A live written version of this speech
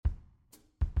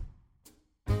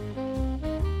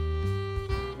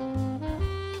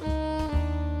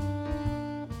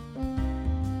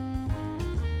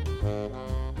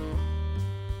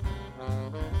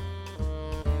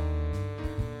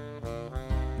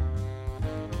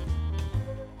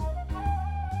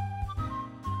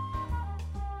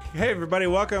Hey everybody,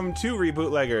 welcome to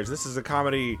Rebootleggers. This is a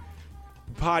comedy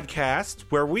podcast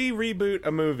where we reboot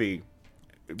a movie.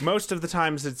 Most of the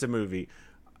times it's a movie.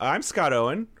 I'm Scott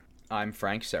Owen. I'm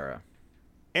Frank Serra.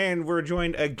 And we're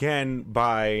joined again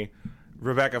by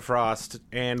Rebecca Frost,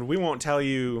 and we won't tell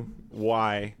you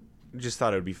why. Just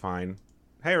thought it would be fine.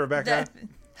 Hey Rebecca.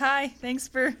 Hi, thanks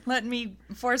for letting me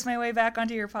force my way back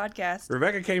onto your podcast.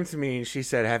 Rebecca came to me and she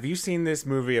said, have you seen this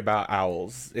movie about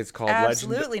owls? It's called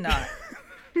Absolutely not.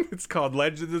 It's called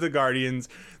Legend of the Guardians,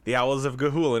 The Owls of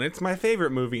Ga'Hoole, and it's my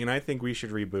favorite movie, and I think we should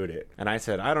reboot it. And I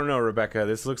said, I don't know, Rebecca,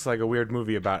 this looks like a weird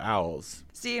movie about owls.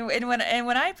 See, and when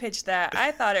I pitched that,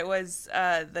 I thought it was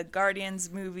the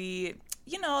Guardians movie,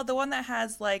 you know, the one that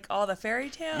has like all the fairy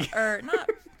tale, or not,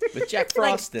 With Jack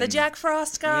Frost. like the Jack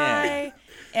Frost guy, Yeah.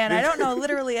 And I don't know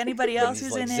literally anybody else He's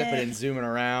who's like in zipping it, and zooming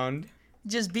around.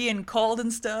 just being cold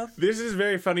and stuff. This is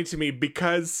very funny to me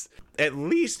because at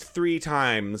least 3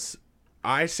 times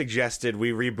I suggested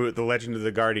we reboot The Legend of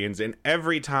the Guardians, and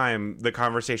every time the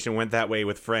conversation went that way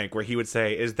with Frank, where he would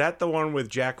say, is that the one with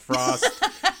Jack Frost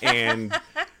and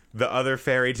the other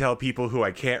fairy tale people who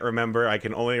I can't remember? I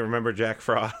can only remember Jack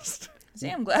Frost. See,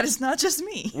 I'm glad it's not just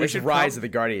me. We should Rise of the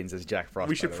Guardians as Jack Frost.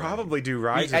 We should probably do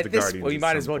Rise of the Guardians. Well, you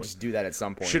might at as some well point. just do that at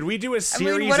some point. Should we do a I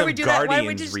series mean, why do we of do that? Guardians Why don't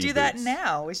we just do that reboots?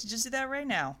 now? We should just do that right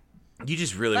now. You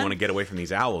just really want to get away from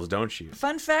these owls, don't you?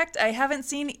 Fun fact, I haven't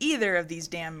seen either of these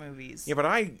damn movies. Yeah, but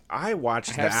I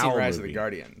watched I have the seen owl Rise movie. of the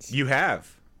Guardians. You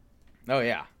have? Oh,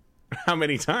 yeah. How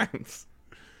many times?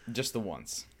 Just the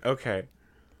once. Okay.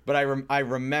 But I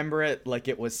remember it like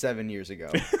it was 7 years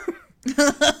ago.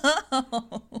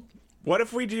 What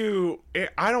if we do...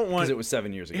 I don't want... Because it was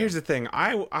 7 years ago. Here's the thing.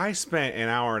 I spent an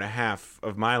hour and a half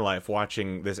of my life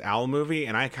watching this owl movie,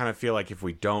 and I kind of feel like if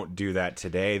we don't do that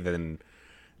today, then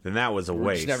that was a We're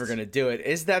waste. just never going to do it.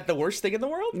 Is that the worst thing in the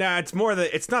world? Nah, it's more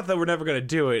that it's not that we're never going to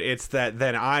do it. It's that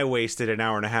then I wasted an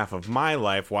hour and a half of my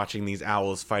life watching these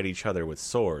owls fight each other with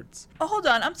swords. Oh, hold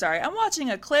on. I'm sorry. I'm watching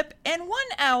a clip, and one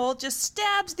owl just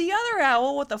stabs the other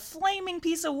owl with a flaming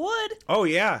piece of wood. Oh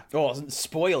yeah. Oh,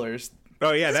 spoilers.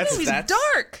 Oh yeah. This movie's that's-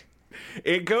 dark.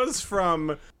 It goes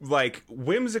from like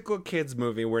whimsical kids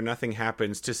movie where nothing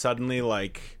happens to suddenly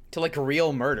like To like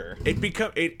real murder.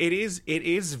 it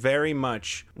is very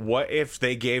much what if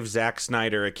they gave Zack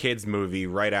Snyder a kids movie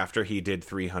right after he did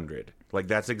 300. Like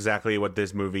that's exactly what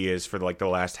this movie is for like the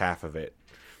last half of it.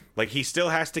 Like he still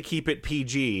has to keep it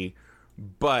PG,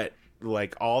 but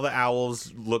like all the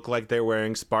owls look like they're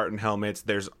wearing Spartan helmets.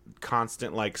 There's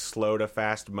constant like slow to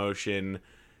fast motion,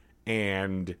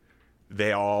 and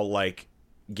they all like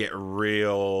get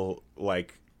real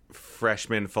like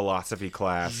freshman philosophy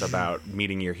class about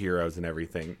meeting your heroes and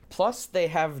everything. Plus, they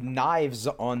have knives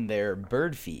on their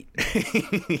bird feet.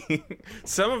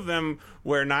 Some of them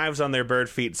wear knives on their bird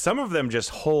feet. Some of them just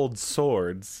hold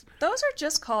swords. Those are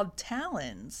just called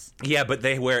talons. Yeah, but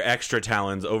they wear extra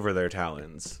talons over their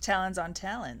talons. Talons on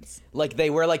talons. Like, they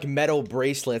wear, like, metal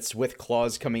bracelets with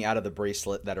claws coming out of the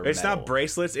bracelet that are It's metal. not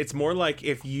bracelets. It's more like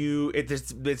if you...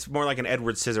 It's more like an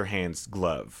Edward Scissorhands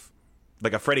glove.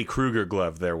 Like a Freddy Krueger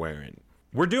glove they're wearing.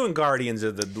 We're doing Guardians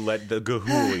of the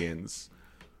Ga'Hooleans.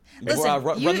 Listen,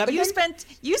 run that again?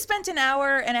 you spent an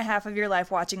hour and a half of your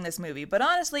life watching this movie, but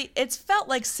honestly, it's felt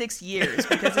like 6 years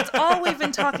because it's all we've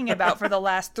been talking about for the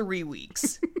last 3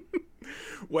 weeks.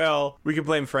 Well, we can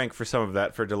blame Frank for some of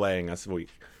that for delaying us a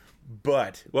week.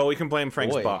 But, well, we can blame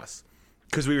Frank's Boy. boss.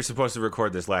 Because we were supposed to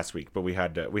record this last week, but we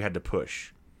had to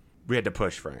push. We had to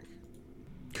push Frank.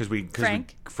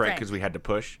 Frank? Because we had to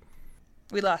push.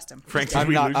 We lost him. Frank, did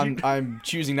we lose you? I'm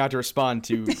choosing not to respond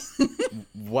to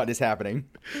what is happening.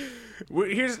 Well,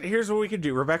 here's what we could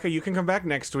do. Rebecca, you can come back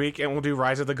next week, and we'll do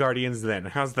Rise of the Guardians then.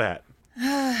 How's that?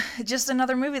 Just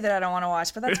another movie that I don't want to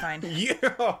watch, but that's fine. You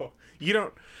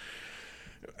don't...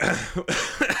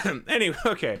 Anyway,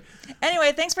 okay.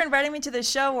 Anyway, thanks for inviting me to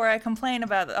this show where I complain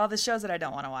about all the shows that I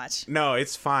don't want to watch. No,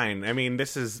 it's fine. I mean,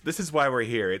 this is why we're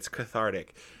here. It's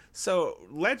cathartic. So,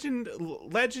 Legend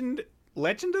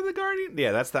of the Guardian?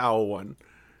 Yeah, that's the owl one.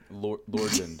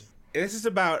 Legend. This is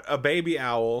about a baby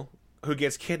owl who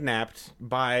gets kidnapped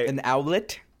by An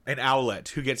owlet? an owlet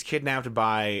who gets kidnapped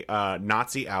by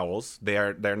Nazi owls.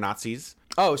 They're Nazis.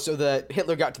 Oh, so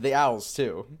Hitler got to the owls,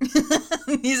 too.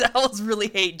 These owls really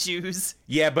hate Jews.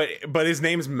 Yeah, but his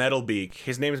name's Metalbeak.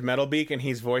 His name's Metalbeak, and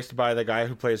he's voiced by the guy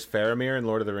who plays Faramir in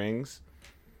Lord of the Rings.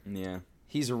 Yeah.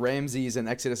 He's Ramses in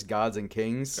Exodus Gods and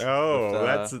Kings. Oh,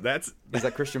 with, that's Is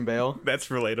that Christian Bale? that's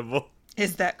relatable.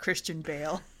 Is that Christian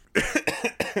Bale?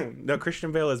 No,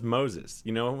 Christian Bale is Moses.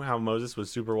 You know how Moses was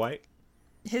super white?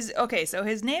 So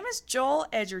his name is Joel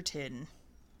Edgerton.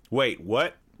 Wait,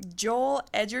 what? Joel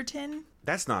Edgerton?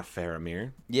 That's not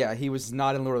Faramir. Yeah, he was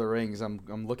not in Lord of the Rings. I'm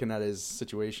looking at his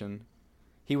situation.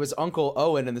 He was Uncle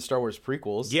Owen in the Star Wars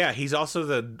prequels. Yeah, he's also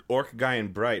the orc guy in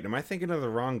Bright. Am I thinking of the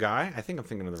wrong guy? I think I'm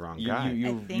thinking of the wrong guy. You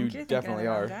I think you're definitely thinking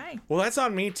of are. the wrong guy. Well, that's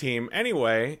on me, team.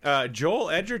 Anyway, Joel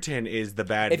Edgerton is the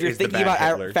bad. If you're is the thinking bad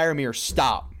about Hitler. Faramir,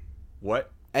 stop.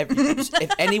 What?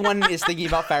 If anyone is thinking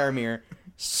about Faramir,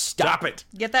 Stop it!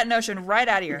 Get that notion right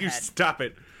out of your You head. stop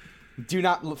it. Do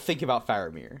not think about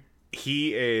Faramir.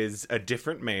 He is a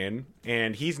different man,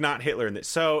 and he's not Hitler in this.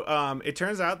 So it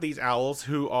turns out these owls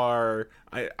who are...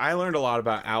 I learned a lot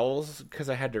about owls because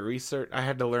I had to research. I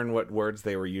had to learn what words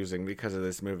they were using because of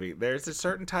this movie. There's a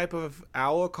certain type of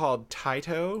owl called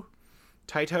Tyto.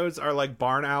 Tytos are like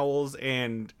barn owls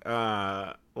and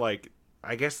like,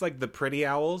 I guess, like the pretty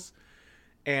owls.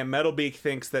 And Metalbeak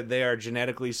thinks that they are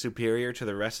genetically superior to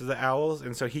the rest of the owls,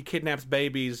 and so he kidnaps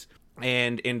babies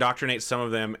and indoctrinates some of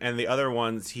them, and the other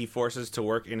ones he forces to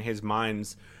work in his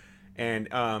mines. And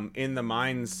in the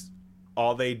mines,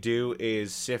 all they do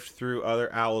is sift through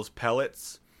other owls'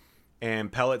 pellets,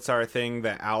 and pellets are a thing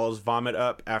that owls vomit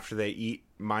up after they eat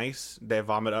mice. They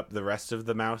vomit up the rest of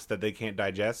the mouse that they can't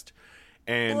digest.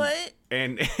 And What?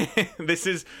 and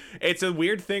it's a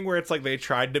weird thing where it's like they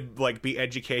tried to like be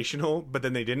educational, but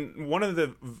then they didn't. One of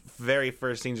the very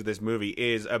first scenes of this movie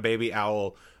is a baby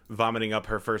owl vomiting up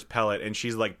her first pellet, and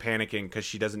she's like panicking because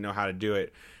she doesn't know how to do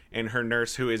it, and her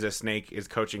nurse, who is a snake, is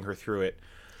coaching her through it.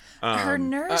 Her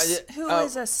nurse, who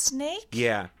is oh. a snake?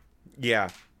 Yeah. Okay.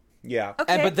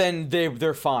 But then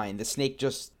they're fine. The snake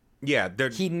just They're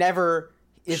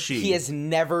he has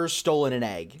never stolen an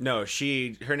egg. no,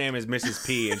 her name is Mrs.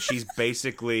 P, and she's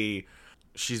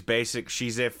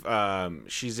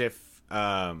if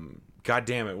God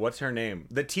damn it, what's her name?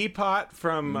 The teapot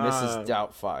from Mrs.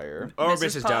 Doubtfire. Or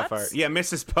Mrs. Mrs. Doubtfire. Potts? Yeah,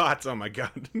 Mrs. Potts. Oh my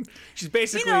god. She's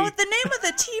basically You know, the name of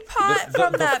the teapot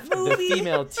from that movie. The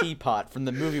female teapot from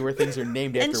the movie where things are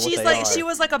named after and what she's they like, are. she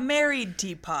was like a married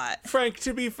teapot. Frank,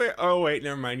 to be fair. Oh wait,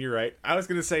 never mind, you're right. I was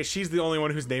going to say she's the only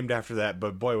one who's named after that,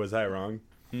 but boy was I wrong.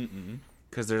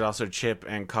 Cuz there's also Chip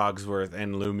and Cogsworth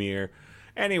and Lumiere.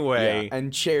 Anyway, Yeah,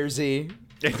 and Chersey.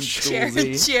 And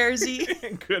Toolsy. Jersey.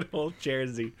 good old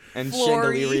Jersey. And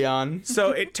Flory. Chandelirion. So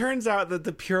it turns out that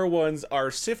the pure ones are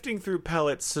sifting through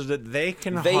pellets so that they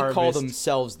can They harvest. call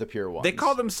themselves the pure ones. They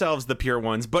call themselves the pure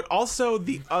ones, but also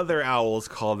the other owls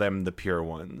call them the pure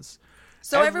ones.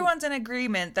 So everyone's in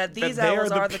agreement that these they are owls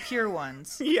the are the pure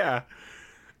ones. Yeah.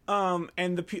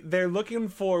 And they're looking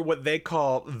for what they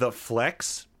call the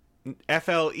flex,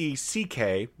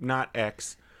 Fleck, not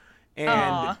X, and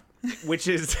Aw. which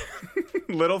is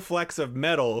little flecks of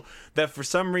metal that for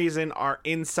some reason are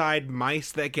inside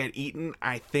mice that get eaten,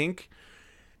 I think.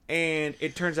 And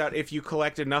it turns out if you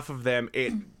collect enough of them,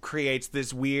 it creates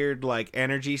this weird like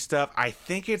energy stuff. I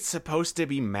think it's supposed to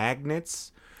be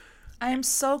magnets. I am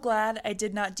so glad I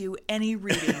did not do any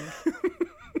reading.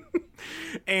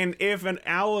 And if an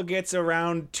owl gets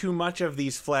around too much of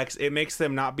these flecks, it makes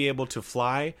them not be able to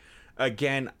fly.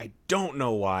 Again, I don't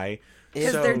know why.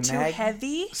 Because So- they're too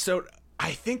heavy. So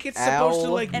I think it's supposed to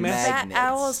Owl like And mess. fat Magnets.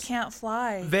 owls can't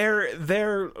fly.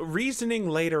 Their reasoning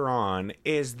later on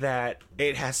is that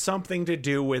it has something to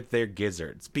do with their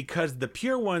gizzards, because the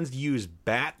pure ones use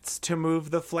bats to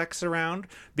move the flecks around,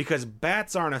 because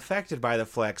bats aren't affected by the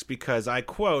flecks because, I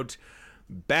quote,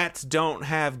 bats don't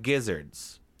have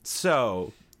gizzards.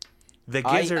 So the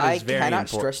gizzard I is very cannot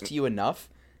important. stress to you enough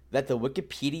that the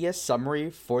Wikipedia summary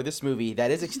for this movie,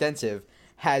 that is extensive,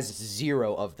 has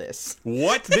 0 of this.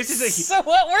 What? This is a So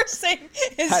what we're saying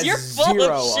is Has you're full 0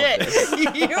 of of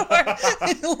shit. You are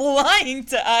lying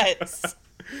to us.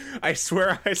 I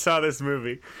swear I saw this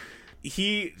movie.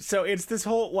 So it's this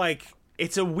whole like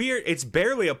it's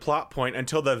barely a plot point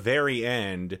until the very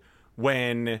end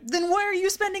when Then why are you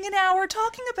spending an hour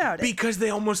talking about it? because they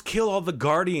almost kill all the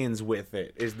guardians with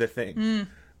it is the thing.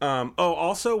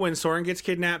 Also when Soren gets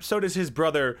kidnapped, so does his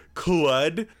brother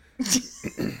Clud.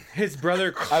 His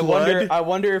brother Clud. I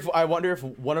wonder if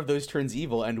one of those turns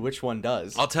evil and which one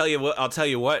does. I'll tell you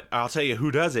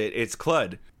who does it. It's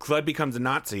Clud. Clud becomes a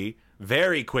Nazi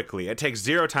very quickly. It takes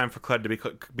 0 time for Clud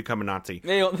to become a Nazi.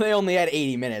 They only had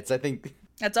 80 minutes. I think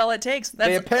That's all it takes.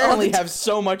 they That's apparently all it have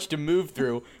so much to move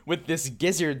through with this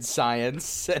gizzard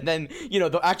science, and then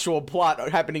the actual plot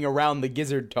happening around the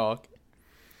gizzard talk.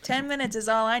 10 minutes is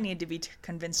all I need to be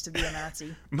convinced to be a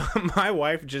Nazi. My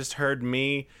wife just heard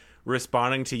me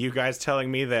responding to you guys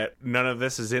telling me that none of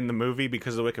this is in the movie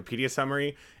because of the Wikipedia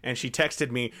summary, and she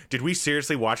texted me, "Did we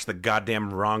seriously watch the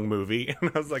goddamn wrong movie?" And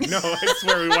I was like, "No, I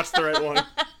swear we watched the right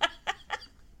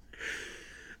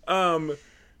one."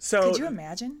 So Could you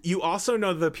imagine? you also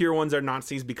know the pure ones are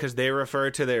Nazis because they refer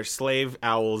to their slave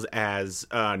owls as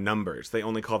numbers. They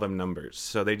only call them numbers.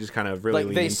 So they just kind of really Like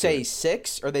lean they into say it.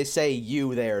 6 or they say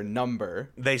you their number.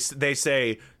 They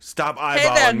say stop there,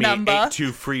 eyeballing me number."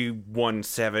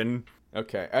 82317.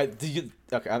 Okay.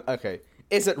 Okay.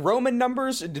 Is it Roman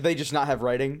numbers or do they just not have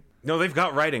writing? No, they've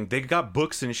got writing. They got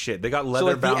books and shit. They got So leather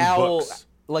like the bound owl books.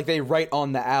 like they write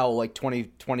on the owl like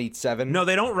 2027? No,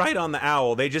 they don't write on the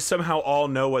owl. They just somehow all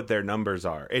know what their numbers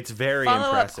are. It's very Follow-up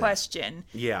impressive. question.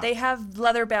 Yeah. They have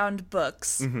leather-bound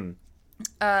books.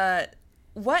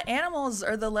 What animals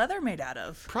are the leather made out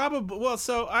of? Probably. Well,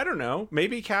 so I don't know.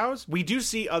 Maybe cows. We do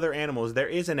see other animals. There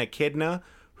is an echidna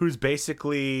who's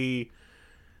basically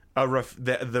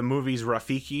the movie's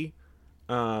Rafiki.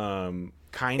 Kind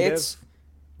It's of.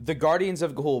 the Guardians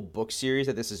of the whole book series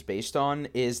that this is based on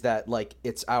is that like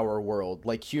it's our world.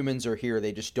 Like humans are here,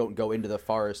 they just don't go into the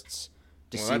forests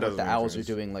to Well, see that what doesn't the make owls are sense.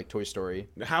 doing like Toy Story.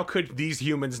 How could these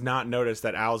humans not notice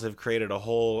that owls have created a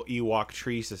whole Ewok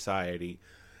tree society?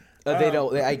 They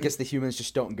don't. I guess the humans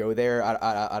just don't go there.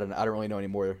 I don't really know any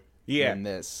more than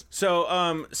this.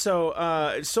 So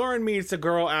Soren meets a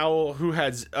girl owl who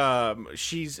has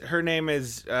her name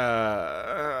is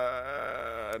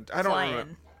I don't Flying.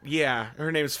 remember. Yeah,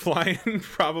 her name's Flying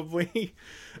probably.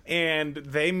 And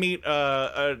they meet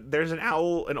there's an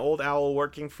old owl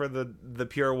working for the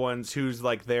pure ones who's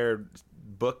like their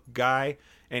book guy,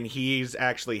 and he's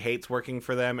actually hates working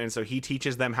for them, and so he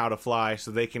teaches them how to fly so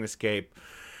they can escape.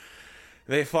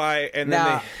 They fly, and then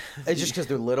Nah, it's just because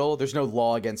they're little. There's no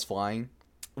law against flying.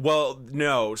 Well,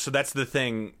 no. So that's the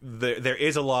thing. There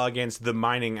is a law against the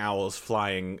mining owls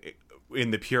flying in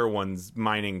the pure ones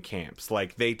mining camps.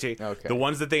 Like they take Okay. the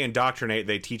ones that they indoctrinate,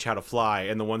 they teach how to fly,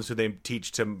 and the ones who they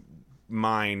teach to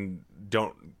mine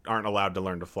aren't allowed to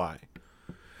learn to fly.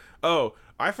 Oh,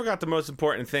 I forgot the most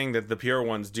important thing that the pure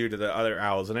ones do to the other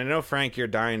owls, and I know Frank, you're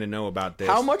dying to know about this.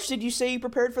 How much did you say you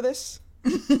prepared for this?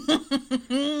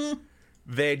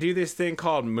 They do this thing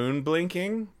called moon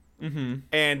blinking.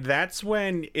 And that's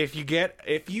when if you get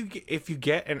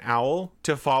an owl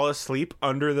to fall asleep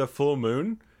under the full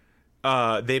moon,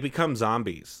 they become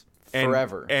zombies.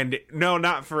 Forever. And no,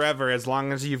 not forever. As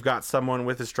long as you've got someone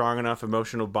with a strong enough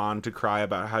emotional bond to cry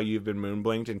about how you've been moon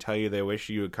blinked and tell you they wish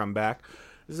you would come back.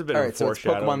 This is a bit All of a right, so it's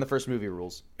foreshadow. Pokemon the first movie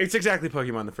rules. It's exactly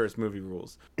Pokemon the first movie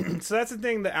rules. So that's the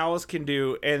thing the owls can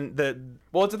do, and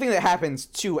Well, it's a thing that happens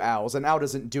to owls. An owl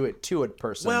doesn't do it to a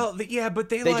person. but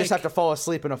they just have to fall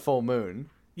asleep in a full moon.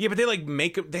 Yeah, but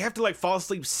they have to fall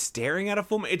asleep staring at a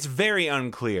full moon. It's very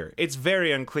unclear. It's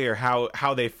very unclear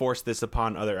how they force this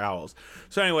upon other owls.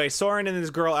 So anyway, Soren and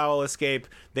his girl owl escape.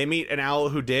 They meet an owl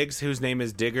who digs, whose name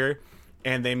is Digger,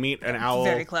 and they meet an owl.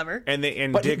 Very clever. And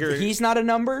But Digger. he's not a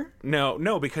number?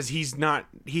 No, because he's not.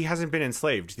 He hasn't been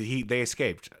enslaved. They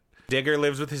escaped. Digger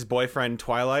lives with his boyfriend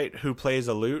Twilight, who plays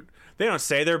a lute. They don't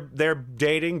say they're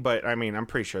dating, but I mean, I'm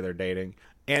pretty sure they're dating.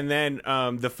 And then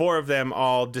the four of them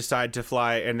all decide to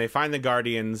fly, and they find the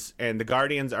Guardians, and the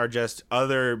Guardians are just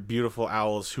other beautiful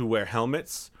owls who wear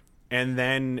helmets. And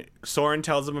then Soren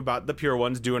tells them about the pure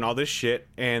ones doing all this shit,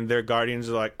 and their Guardians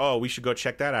are like, oh, we should go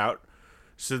check that out.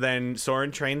 So then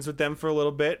Soren trains with them for a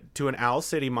little bit to an Owl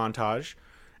City montage,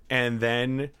 and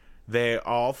then they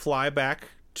all fly back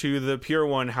to the Pure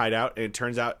One hideout, and it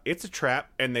turns out it's a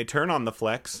trap, and they turn on the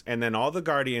flex, and then all the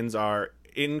Guardians are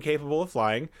incapable of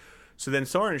flying. So then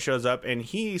Soren shows up, and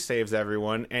he saves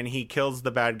everyone, and he kills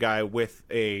the bad guy with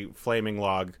a flaming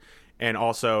log, and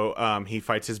also he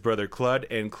fights his brother Clud,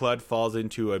 and Clud falls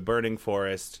into a burning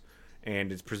forest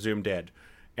and is presumed dead.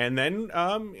 And then,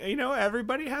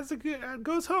 everybody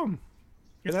goes home.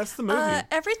 And that's the movie.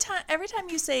 Every time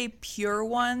you say pure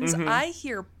ones, I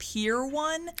hear Pier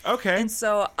One. Okay. And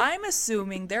so I'm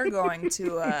assuming they're going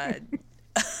to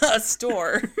a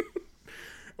store.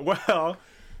 Well,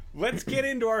 let's get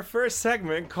into our first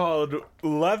segment called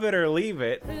Love It or Leave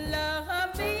It.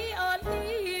 Love me or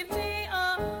leave me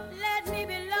or let me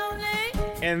be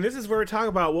lonely. And this is where we talk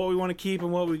about what we want to keep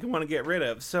and what we want to get rid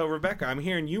of. So, Rebecca, I'm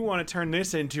hearing you want to turn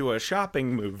this into a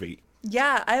shopping movie.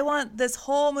 Yeah, I want this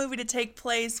whole movie to take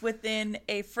place within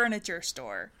a furniture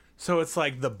store. So it's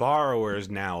like The Borrowers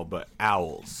now, but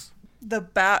owls. The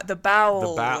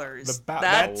bowlers. That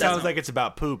sounds doesn't- like it's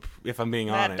about poop, if I'm being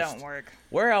that honest. don't work.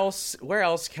 Where else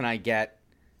can I get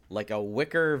like a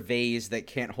wicker vase that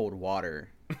can't hold water?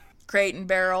 Crate and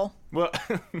barrel. Well,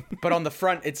 But on the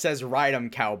front it says "Ride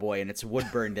 'em, Cowboy" and it's wood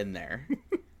burned in there.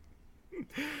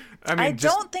 I mean, I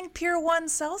don't think Pier One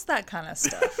sells that kind of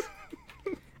stuff.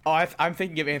 Oh, I'm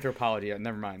thinking of Anthropology.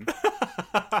 Never mind.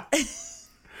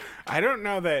 I don't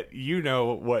know that you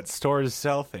know what stores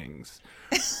sell things.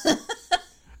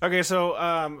 Okay,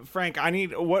 so Frank, I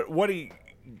need what do you,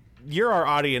 you're our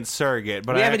audience surrogate,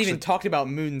 but We I haven't actually, even talked about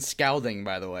moon scalding,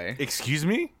 by the way. Excuse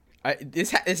me?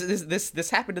 This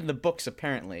happened in the books,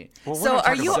 apparently. Well, we're So not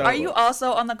are talking you about- are you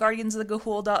also on the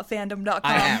guardiansofthegahul.fandom.com?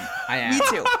 I am. Me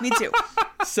too. Me too.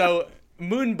 So,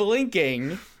 moon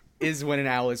blinking is when an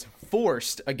owl is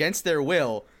forced against their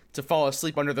will to fall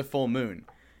asleep under the full moon.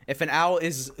 If an owl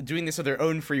is doing this of their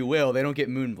own free will, they don't get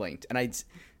moon blinked. And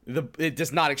it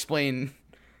does not explain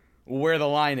where the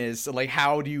line is. Like,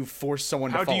 how do you force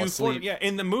someone to fall asleep? Yeah,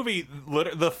 in the movie,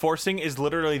 the forcing is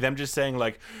literally them just saying,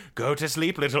 like, go to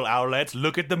sleep, little owlets,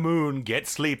 look at the moon, get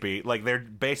sleepy. Like, they're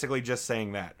basically just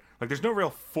saying that. Like, there's no real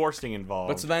forcing involved.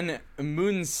 But so then,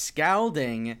 moon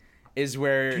scalding is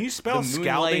where Can you spell the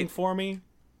scalding moonlight- for me?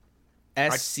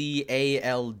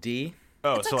 SCALD.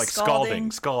 Oh, It's so like like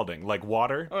scalding. scalding, like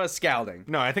water? Oh, scalding.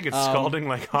 No, I think it's scalding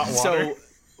like hot water. So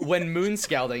when moon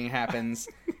scalding happens,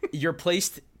 you're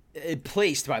placed,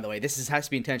 by the way, has to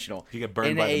be intentional. You get burned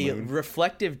in by a the moon.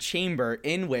 reflective chamber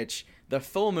in which the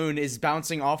full moon is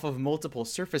bouncing off of multiple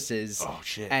surfaces. Oh,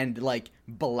 shit. And like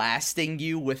blasting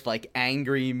you with like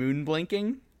angry moon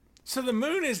blinking. So the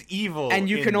moon is evil. And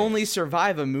you in can this. only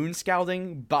survive a moon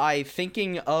scalding by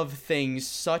thinking of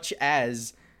things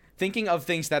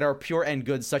that are pure and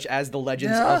good, such as the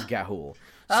legends of Gahul.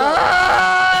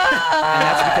 And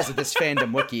that's because of this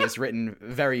fandom wiki is written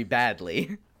very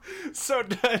badly. So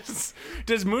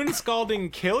does moon scalding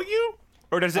kill you?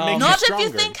 Or does it make you Not if stronger?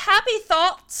 you think happy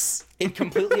thoughts. It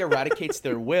completely eradicates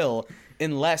their will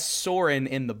unless Soren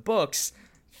in the books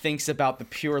thinks about the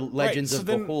pure legends so of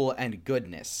then- Gahul and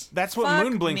goodness. That's what Fuck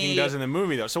moon blinking me. does in the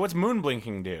movie, though. So what's moon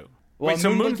blinking do? Well, Wait, so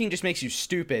moon blinking just makes you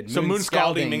stupid. So moon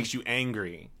scalding scalding makes you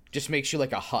angry. just makes you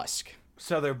like a husk.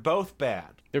 So they're both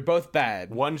bad. They're both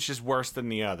bad. One's just worse than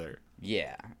the other.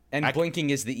 Yeah, and blinking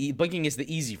is the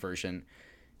easy version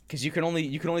because you can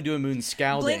only do a moon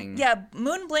scalding.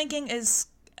 Moon blinking is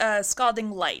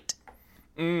scalding light.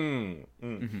 You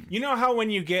know how when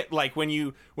you get like when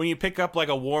you pick up like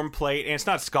a warm plate and it's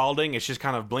not scalding, it's just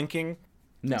kind of blinking.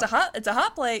 No, It's a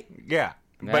hot plate. Yeah,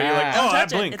 but you're like, Don't oh, that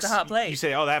touch it, blinks. it's a hot plate. You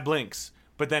say, oh, that blinks.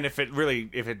 But then if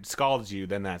it scalds you,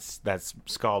 then that's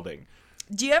scalding.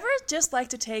 Do you ever just like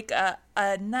to take a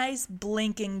nice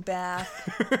blinking bath?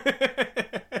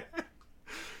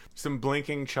 Some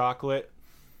blinking chocolate.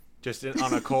 Just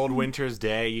on a cold winter's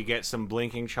day, you get some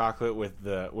blinking chocolate with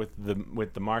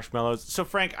the marshmallows. So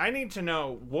Frank, I need to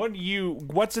know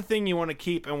what's the thing you want to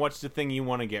keep and what's the thing you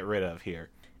want to get rid of here.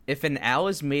 if an owl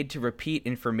is made to repeat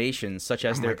information such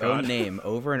as their own God. name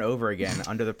over and over again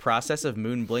under the process of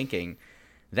moon blinking,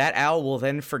 that owl will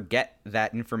then forget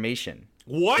that information.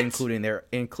 What? Including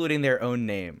their own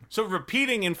name. So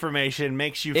repeating information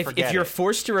makes you If forget you're it.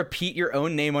 forced to repeat your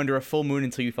own name under a full moon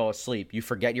until you fall asleep, you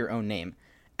forget your own name.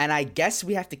 And I guess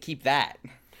we have to keep that.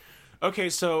 Okay,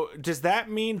 so does that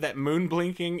mean that moon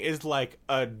blinking is like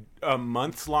a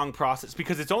months long process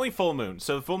because it's only full moon?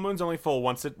 So the full moon's only full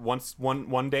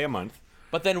one day a month.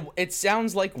 But then it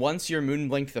sounds like once you're moon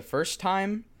blinked the first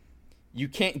time, you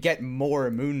can't get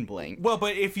more moon blink. Well,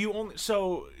 but if you only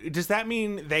does that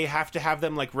mean they have to have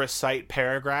them like recite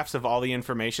paragraphs of all the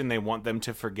information they want them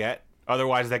to to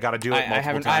Otherwise, they got to do it multiple I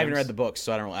times. haven't read the books,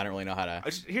 so I don't really know how to.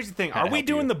 Here's the thing: How to are we help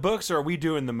doing you. the books or are we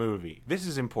doing the movie? This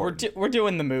is important. We're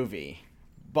doing the movie,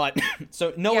 but so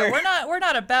Yeah, nowhere we're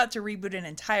not about to reboot an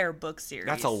entire book series.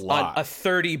 That's a on lot. a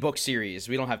 30 book series.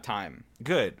 We don't have time.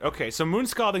 Good. Okay, so moon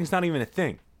scalding's not even a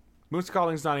thing. Moon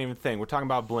scalding's not even a thing. We're talking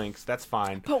about blinks. That's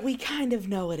fine. But we kind of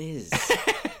know it is.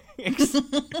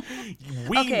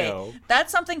 We Okay, know.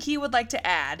 that's something he would like to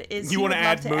add. Is You he wanna would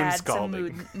love add to moon add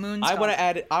scalding. some moon I want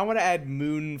scalding. to add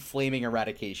moon flaming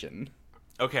eradication.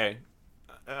 Okay.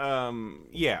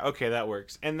 Yeah. Okay, that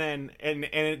works. And then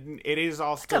it is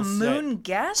all Like still a set- moon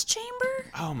gas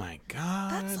chamber? Oh my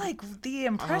god. That's like the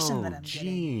impression that I'm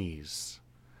getting. Jeez.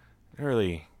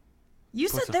 Really. You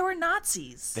said they were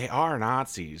Nazis. They are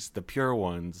Nazis, the pure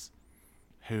ones.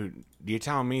 Who you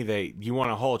telling me you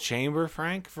want a whole chamber,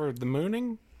 Frank, for the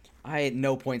mooning? I at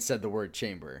no point said the word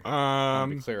chamber. I'll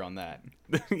be clear on that.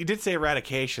 You did say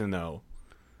eradication though.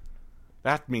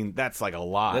 That's like a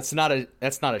lot. That's not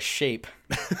a shape.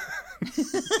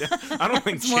 I don't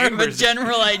think More of a chambers.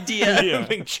 general idea. I don't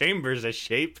think chambers a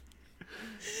shape.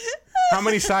 How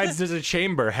many sides does a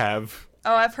chamber have?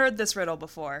 Oh, I've heard this riddle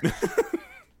before.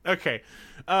 Okay.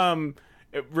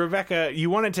 Rebecca, you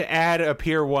wanted to add a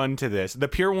Pier 1 to this. The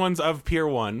Pier 1s of Pier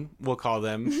 1, we'll call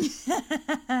them.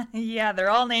 Yeah, they're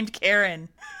all named Karen.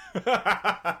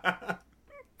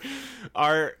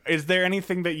 Is there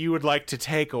anything that you would like to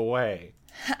take away?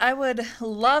 I would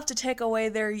love to take away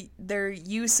their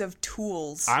use of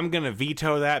tools. I'm gonna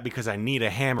veto that because I need a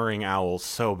hammering owl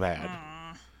so bad.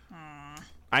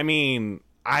 I mean,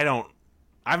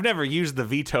 I've never used the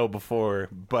veto before,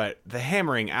 but the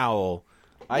hammering owl.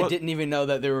 I didn't even know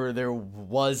that there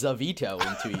was a veto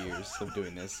in 2 years of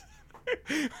doing this.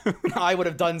 I would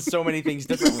have done so many things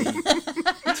differently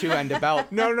to and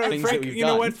about No, things Frank. that we've You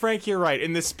done. know what, Frank? You're right.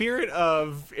 In the spirit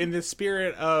of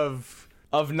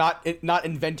Of not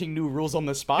inventing new rules on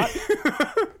the spot.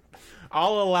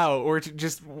 I'll allow it.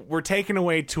 We're taking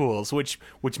away tools, which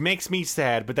makes me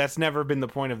sad, but that's never been the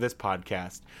point of this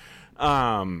podcast.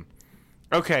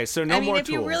 Okay, so no I mean, more if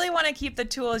tools. you really want to keep the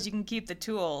tools, you can keep the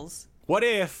tools. What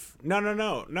if?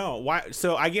 No. Why?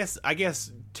 So I guess.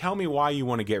 Tell me why you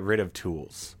want to get rid of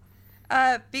tools.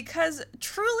 Because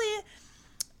truly,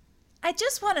 I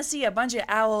just want to see a bunch of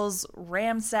owls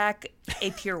ransack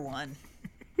a Pier 1.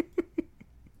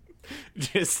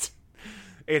 Just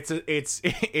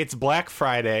it's Black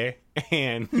Friday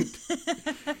and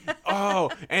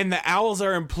and the owls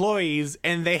are employees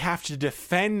and they have to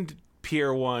defend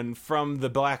Pier 1 from the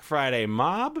Black Friday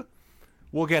mob.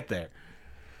 We'll get there.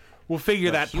 We'll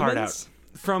figure that part out. humans?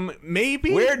 From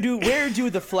maybe Where do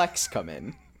the flex come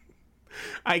in?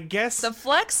 I guess The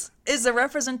flex is a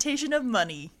representation of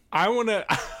money. I want to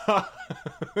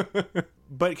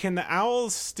but can the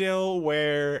owls still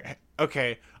wear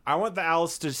okay, I want the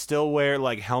owls to still wear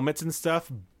like helmets and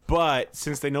stuff, but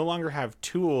since they no longer have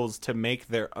tools to make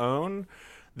their own,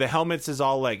 the helmets is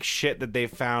all like shit that they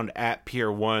found at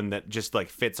Pier 1 that just like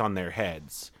fits on their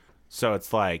heads. So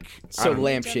it's like So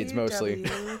lampshades mostly.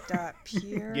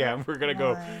 yeah, we're going to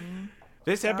go.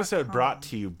 This episode brought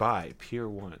to you by Pier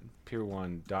 1,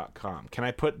 pier1.com. Can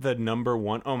I put the number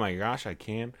 1? Oh my gosh, I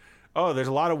can. Oh, there's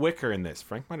a lot of wicker in this.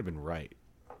 Frank might have been right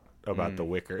about the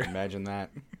wicker. Imagine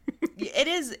that.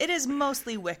 It is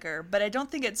mostly wicker, but I don't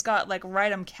think it's got like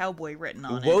Rydom Cowboy written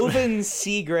on it. Woven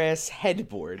seagrass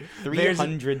headboard,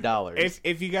 $300.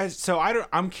 If you guys, so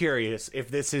I'm curious if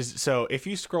this is, so if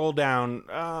you scroll down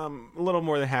a little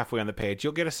more than halfway on the page,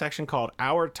 you'll get a section called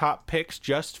Our Top Picks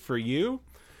Just for You.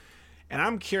 And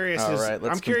I'm curious. All right,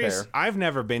 let's compare. I've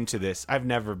never been to this.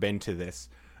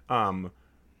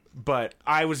 But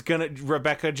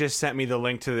Rebecca just sent me the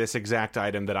link to this exact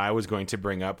item that I was going to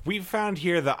bring up. We found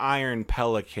here the Iron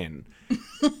Pelican.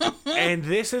 And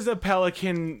this is a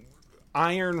pelican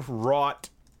iron wrought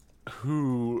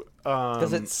who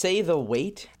Does it say the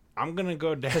weight? I'm going to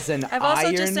go down. Because an I've also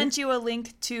iron... just sent you a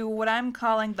link to what I'm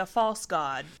calling the False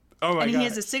God. Oh my and God. he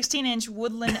is a 16-inch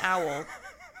woodland owl.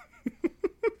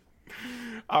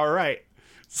 All right.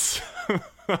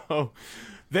 So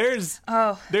there's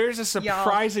a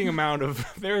surprising amount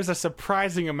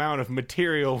of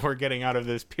material we're getting out of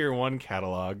this Pier 1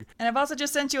 catalog. And I've also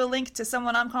just sent you a link to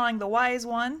someone I'm calling the Wise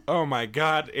One. Oh my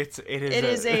God, it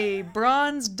is a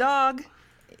bronze dog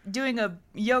doing a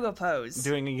yoga pose.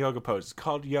 Doing a yoga pose. It's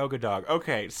called Yoga Dog.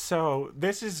 Okay, so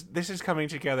this is coming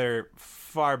together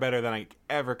far better than I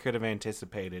ever could have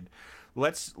anticipated.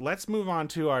 Let's move on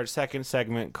to our second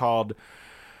segment called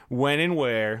When and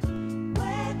Where.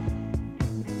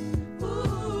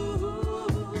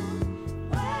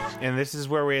 And this is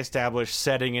where we establish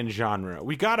setting and genre.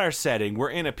 We got our setting.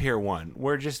 We're in a Pier 1.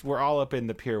 We're all up in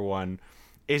the Pier 1.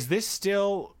 Is this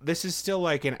still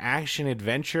like an action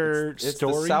adventure It's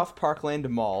story? the South Parkland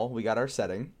Mall. We got our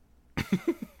setting.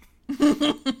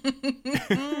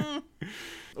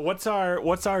 What's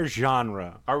our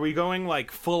genre? Are we going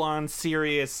like full on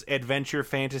serious adventure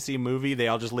fantasy movie? They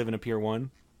all just live in a Pier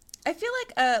 1? I feel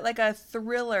like a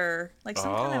thriller, like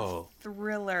some kind of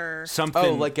thriller. Something.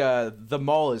 Oh, like the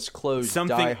mall is closed.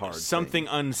 Die Hard. Something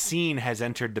unseen has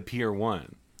entered the Pier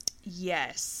 1.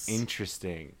 Yes.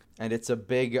 Interesting. And it's a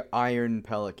big iron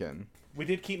pelican. We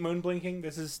did keep moon blinking.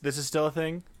 This is still a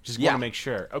thing. Just want Yeah. to make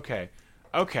sure. Okay.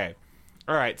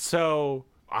 All right. So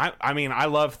I mean I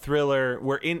love thriller.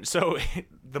 We're in. So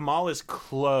the mall is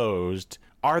closed.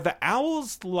 Are the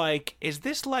owls like? Is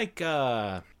this like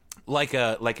the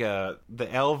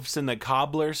elves and the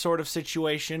cobbler sort of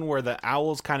situation where the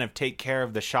owls kind of take care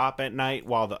of the shop at night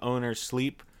while the owners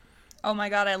sleep? Oh my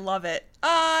God, I love it.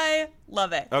 I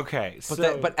love it. Okay,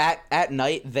 But at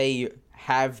night they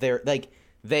have their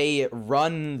they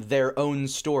run their own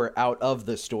store out of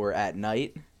the store at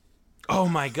night. oh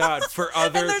my God, for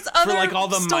there's for like other all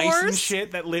the mice and stores?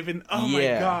 shit that live in. Oh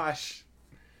Yeah. my gosh.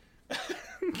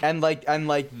 and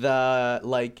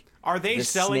the Are they the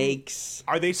selling snakes.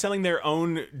 Are they selling their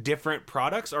own different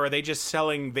products, or are they just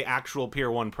selling the actual Pier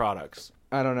 1 products?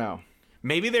 I don't know.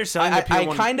 Maybe they're selling the Pier 1.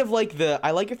 I kind of like I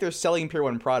like if they're selling Pier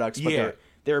 1 products, but Yeah.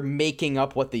 they're making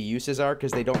up what the uses are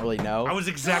because they don't really know. I was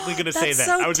exactly going to say That's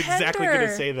that. so I was exactly going to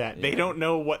tender. say that. They don't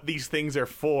know what these things are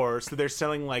for, so they're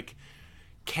selling like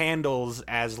candles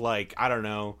as like, I don't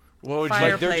know. What would you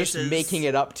Fire- like they're just Fireplaces. making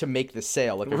it up to make the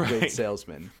sale, like a good Right.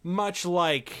 salesman. much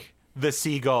like the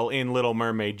seagull in Little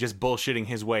Mermaid just bullshitting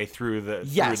his way through the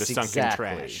Yes, sunken exactly.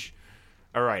 trash.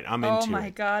 All right, I'm into Oh my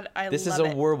it. god, I This love is a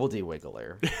it.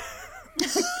 Warbledy-wiggler.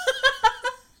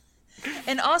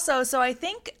 And also, so I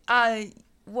think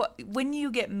when you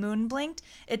get moon blinked,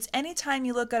 it's anytime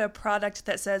you look at a product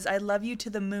that says "I love you to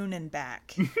the moon and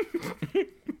back."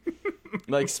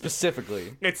 Like,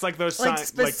 specifically. It's like those Like, signs,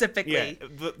 specifically.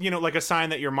 like a sign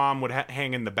that your mom would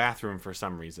hang in the bathroom for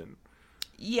some reason.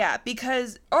 Yeah,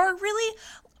 because, or really,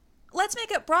 let's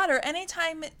make it broader.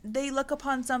 Anytime they look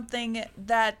upon something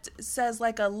that says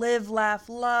like a live, laugh,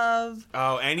 love,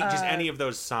 Oh, any of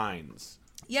those signs.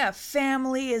 yeah,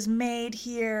 family is made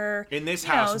here. In this you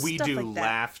know, house, we stuff do like that.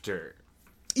 laughter.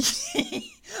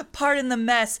 Pardon the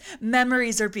mess.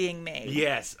 Memories are being made.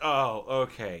 Yes. Oh,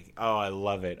 okay. Oh, I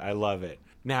love it. I love it.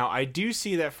 Now, I do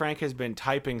see that Frank has been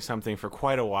typing something for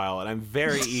quite a while, and I'm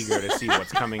very eager to see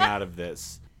what's coming out of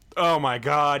this. Oh my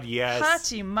god, yes.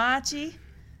 Hachi Machi,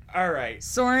 All right.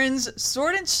 Soren's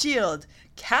Sword and Shield,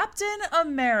 Captain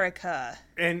America.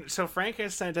 And so Frank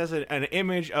has sent us an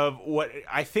image of what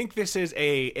I think this is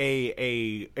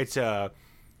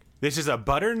this is a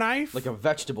butter knife. Like a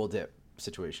vegetable dip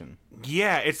situation.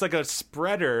 Yeah, it's like a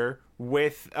spreader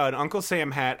with an Uncle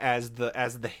Sam hat as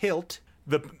the hilt.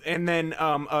 And then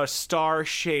a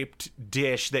star-shaped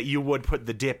dish that you would put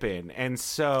the dip in. And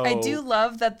so I do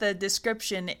love that the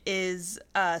description is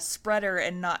spreader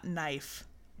and not knife.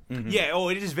 Yeah, oh,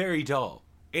 it is very dull.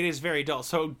 It is very dull.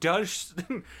 So does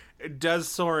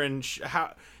Soren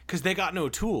how cuz they got no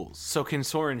tools. So can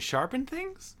Soren sharpen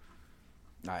things?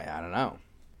 I don't know.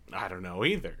 I don't know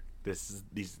either.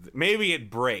 Maybe it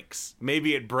breaks.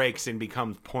 Maybe it breaks and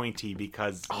becomes pointy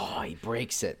because Oh, he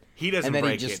breaks it. He doesn't and then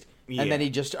break he just, it. Yeah. And then he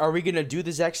just, are we going to do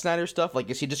the Zack Snyder stuff? Like,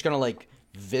 is he just going to, like,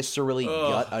 viscerally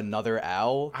gut another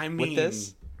owl I mean, with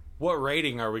this? what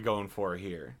rating are we going for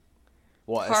here?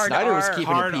 Well, Hard Snyder was R.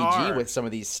 keeping Hard it PG R. with some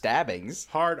of these stabbings.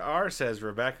 Hard R, says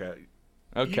Rebecca.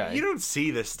 Okay. You don't see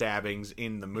the stabbings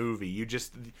in the movie. You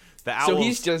just the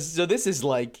owls. So this is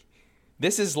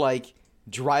like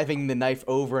driving the knife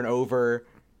over and over,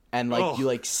 and like Ugh. you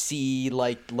like see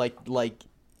like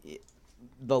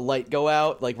the light go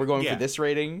out. Like we're going Yeah. for this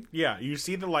rating. Yeah, you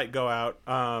see the light go out.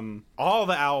 All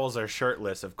the owls are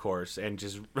shirtless, of course, and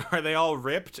just are they all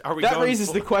ripped? Are we? That going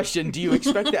raises the question: do you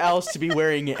expect the owls to be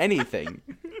wearing anything?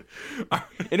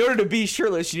 In order to be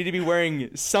shirtless, you need to be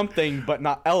wearing something, but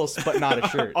not a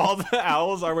shirt. All the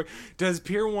owls are. Does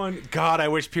Pier 1? God, I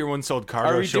wish Pier 1 sold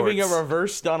cargo Are we shorts. doing a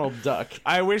reverse Donald Duck?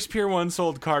 I wish Pier 1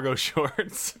 sold cargo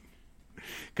shorts.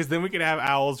 Because then we could have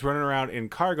owls running around in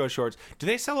cargo shorts. Do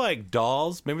they sell like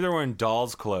dolls? Maybe they're wearing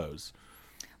dolls' clothes.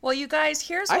 Well, you guys,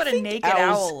 here's I what a think naked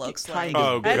owls owl looks kind like.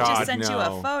 of Oh, I've God, just sent you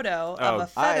no. a photo of a I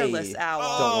featherless owl.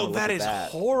 don't wanna look that at is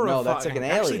that. horrifying. No, that's like an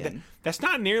Actually, alien. that's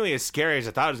not nearly as scary as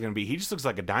I thought it was going to be. He just looks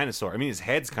like a dinosaur. I mean, his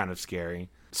head's kind of scary.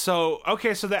 So,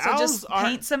 okay, so the So owls just are...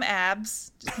 paint some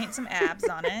abs. Just paint some abs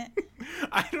on it.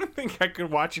 I don't think I could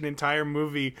watch an entire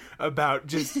movie about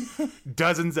just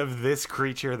dozens of this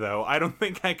creature, though. I don't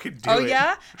think I could do it. Oh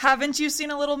yeah? Haven't you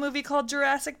seen a little movie called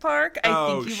Jurassic Park? I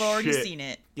Oh, think you've already shit. seen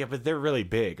it. Yeah, but they're really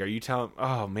big. Are you telling...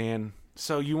 Oh, man.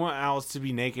 So you want owls to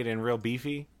be naked and real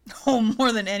beefy? Oh,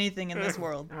 more than anything in this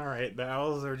world. All right, the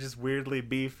owls are just weirdly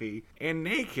beefy and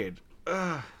naked.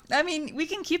 Ugh. I mean, we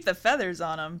can keep the feathers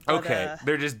on them. But, Okay,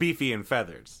 they're just beefy and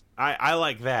feathers. I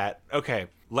like that. Okay,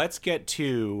 let's get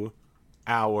to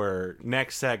our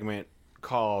next segment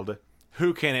called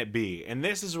Who Can It Be? And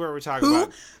this is where we talk Who?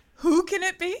 about... Who can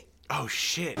it be? Oh,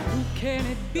 shit. Can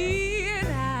it be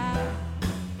now?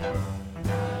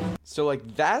 So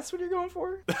like that's what you're going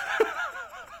for?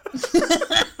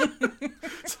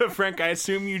 So, Frank, I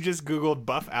assume you just Googled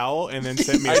buff owl and then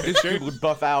sent me a I just picture? googled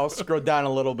buff owl, scrolled down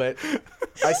a little bit.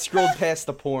 I scrolled past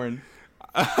the porn.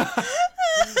 I'm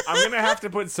going to have to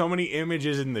put so many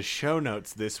images in the show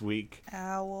notes this week.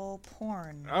 Owl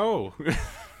porn. Oh.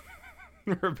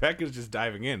 Rebecca's just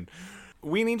diving in.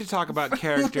 We need to talk about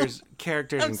characters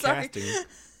I'm and sorry. casting.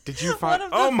 Did you find... One of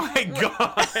the- Oh, my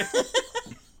God.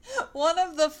 One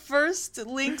of the first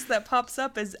links that pops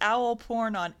up is owl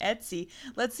porn on Etsy.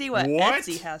 Let's see what What?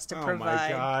 Etsy has to Oh provide.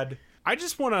 my God. I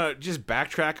just want to just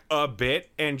backtrack a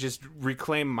bit and just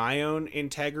reclaim my own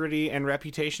integrity and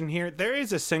reputation here. There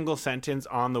is a single sentence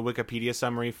on the Wikipedia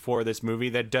summary for this movie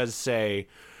that does say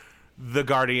the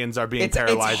Guardians are being It's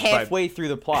paralyzed halfway through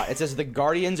the plot. It says the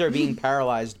Guardians are being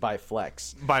paralyzed by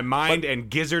Flex. by mind and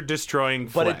gizzard destroying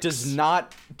Flex. But it does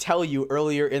not tell you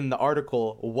earlier in the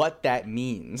article what that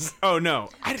means. Oh no!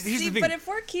 Here's See, the thing. but if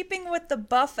we're keeping with the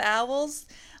buff owls,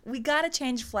 we gotta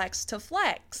change Flex to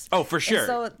Flex. Oh, for sure. And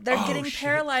so they're Oh, getting shit.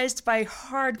 paralyzed by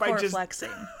hardcore just- flexing.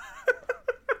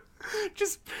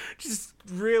 just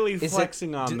really Is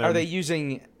flexing it, on them. Are they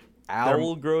using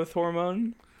owl growth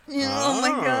hormone? Oh my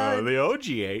god. The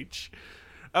OGH.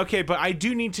 Okay, but I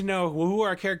do need to know who are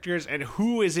our characters and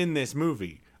who is in this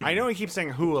movie. I know he keeps saying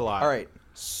who a lot. All right.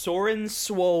 Soren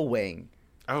Swolwing.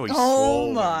 Oh, he's Oh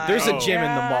swole. my. There's a Oh. gym in the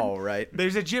God. mall, right?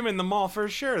 There's a gym in the mall for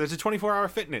sure. There's a 24-hour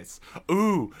fitness.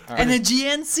 Ooh. And a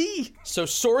GNC. So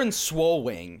Soren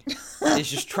Swolwing is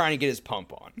just trying to get his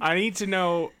pump on. I need to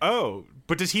know. Oh,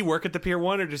 but does he work at the Pier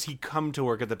 1 or does he come to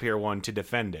work at the Pier 1 to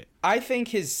defend it? I think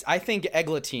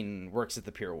Eglantine works at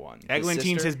the Pier 1. Eglantine's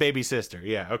sister. his baby sister.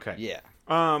 Yeah, okay. Yeah.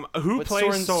 Who But plays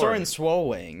Soren Soren?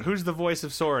 Swolwing. Who's the voice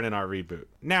of Soren in our reboot?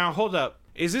 Now, hold up.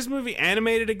 Is this movie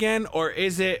animated again, or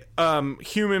is it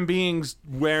human beings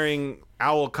wearing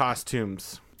owl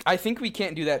costumes? I think we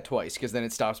can't do that twice because then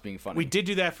it stops being funny. We did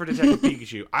do that for Detective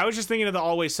Pikachu. I was just thinking of the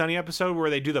Always Sunny episode where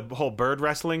they do the whole bird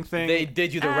wrestling thing. They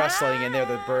did do the wrestling and they're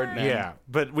the Birdmen. Yeah,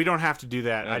 but we don't have to do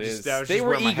that. That is- that was they just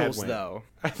were where my head eagles, went. though.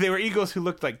 They were eagles who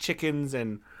looked like chickens,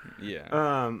 and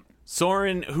Yeah.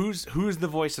 Soren. Who's the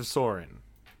voice of Soren?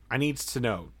 I need to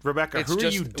know, Rebecca. It's who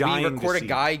just are you dying we record to a see?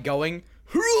 guy going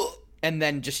and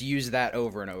then just use that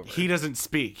over and over. He doesn't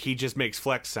speak. He just makes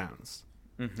flex sounds.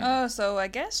 Oh, so I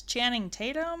guess Channing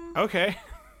Tatum. Okay,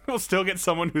 we'll still get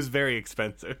someone who's very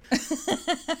expensive.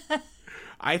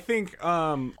 I think.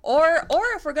 Or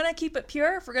if we're gonna keep it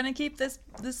pure, if we're gonna keep this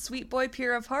sweet boy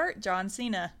pure of heart, John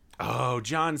Cena. Oh,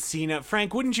 John Cena.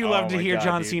 Frank, wouldn't you love to my hear God,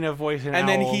 John dude. Cena voice an And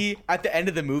then owl? he at the end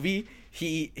of the movie,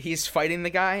 he's fighting the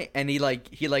guy and he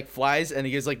flies and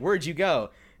he goes like, "Where'd you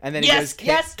go?" And then he Yes, goes,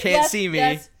 yes, "Can't yes, see me."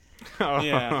 yes. Oh,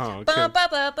 Yeah. okay. Ba, ba,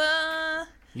 ba, ba.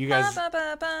 You guys, Ba,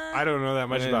 ba, ba, ba. I don't know that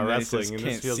much And about then he wrestling, says, and this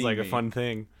 "Can't feels see like a me." fun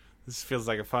thing. This feels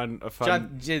like a fun.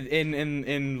 John,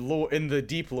 in the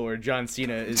deep lore, John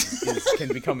Cena is can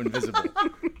become invisible.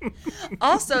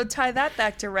 Also, tie that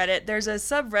back to Reddit. There's a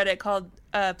subreddit called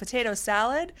Potato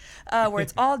Salad, where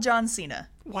it's all John Cena.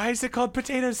 Why is it called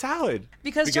potato salad?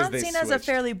 Because John they Cena's a switched.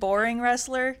 fairly boring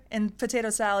wrestler, and potato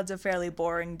salad's a fairly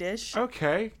boring dish.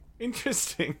 Okay,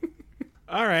 interesting.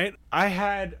 All right, I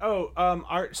had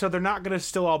so they're not gonna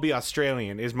still all be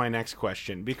Australian is my next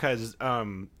question, because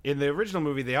in the original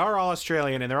movie they are all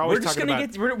Australian and they're always We're just talking gonna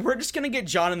about we're just gonna get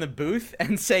John in the booth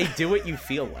and say, "Do what you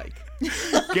feel like."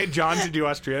 get John to do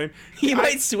Australian. He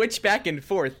might switch back and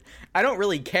forth. I don't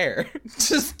really care.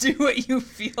 Just do what you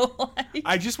feel like.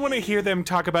 I just want to hear them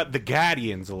talk about the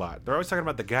Guardians a lot. They're always talking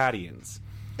about the Guardians.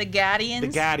 The Guardians. The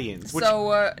Guardians. Which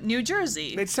So, New Jersey.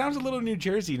 it sounds a little New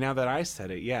Jersey now that I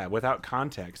said it. Yeah, without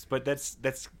context. But that's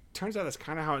turns out that's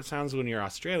kind of how it sounds when you're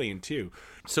Australian too.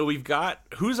 So we've got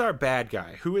who's our bad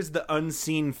guy? Who is the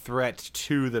unseen threat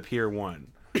to the Pier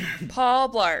 1? Paul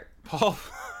Blart. Paul.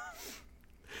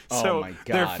 Oh So my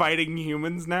they're God. fighting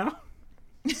humans now?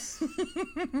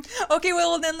 Okay,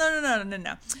 well, no.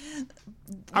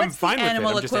 I'm What's fine the with it, animal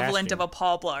I'm just equivalent asking. of a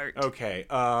Paul Blart? Okay.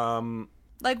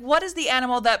 Like, what is the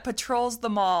animal that patrols the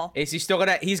mall? Is he still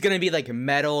gonna? He's gonna be like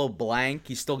metal blank.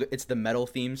 It's the metal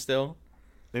theme still.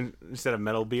 Instead of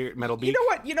metal beak. You know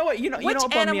what? You know what Which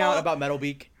bummed me out animal- about Metal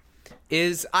Beak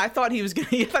is I thought he was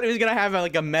gonna have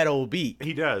like a metal beak,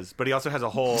 He does, but he also has a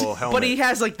whole helmet. but he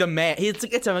has like the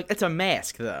it's a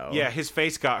mask though. Yeah, his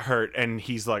face got hurt, and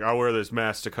he's like, "I'll wear this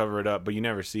mask to cover it up," but you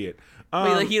never see it.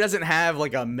 Wait, like he doesn't have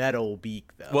like a metal beak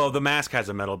though. Well, the mask has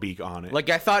a metal beak on it. like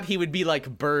I thought he would be like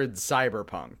Bird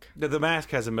Cyberpunk. The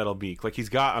mask has a metal beak. Like he's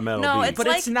got a metal No, beak. it's But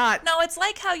like it's not- No, it's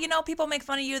like how people make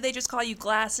fun of you. They just call you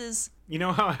glasses. You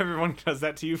know how everyone does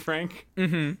that to you, Frank?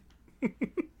 Mm-hmm.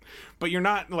 But you're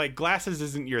not like glasses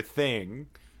isn't your thing.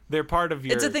 They're part of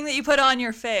your. It's a thing that you put on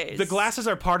your face. The glasses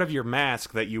are part of your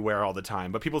mask that you wear all the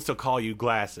time, but people still call you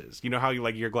glasses. You know how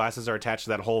your glasses are attached to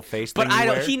that whole face But thing you I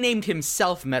don't. wear? He named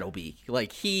himself Metal Beak.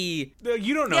 Like he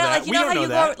You don't know Yeah, that. like you We know don't how know you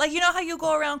that. go, like you know how you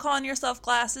go around calling yourself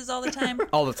glasses all the time.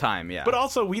 all the time. Yeah. But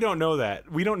also, we don't know that.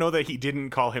 We don't know that he didn't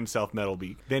call himself Metal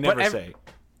Beak. They never say.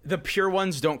 the pure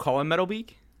ones don't call him Metal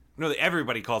Beak. No,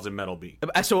 everybody calls him Metal Beak.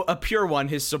 So a pure one,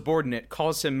 his subordinate,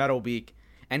 calls him Metal Beak,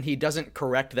 and he doesn't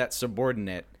correct that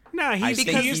subordinate. Nah, he's think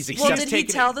Because he's well, accepted- did he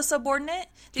taken tell it- the subordinate?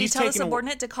 Did he He's tell the taken a-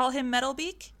 subordinate to call him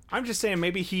Metalbeak? I'm just saying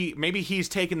maybe he's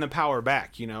taken the power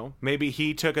back, you know? Maybe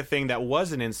he took a thing that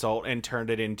was an insult and turned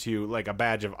it into like a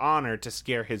badge of honor to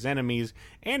scare his enemies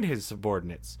and his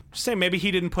subordinates. Just saying maybe he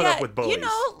didn't put up with bullies. You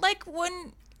know, like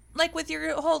when Like with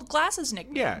your whole glasses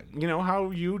nickname. Yeah, you know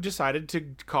how you decided to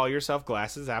call yourself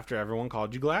Glasses after everyone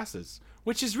called you Glasses,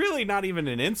 which is really not even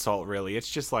an insult, really. It's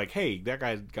just like, hey, that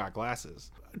guy got glasses.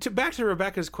 Back to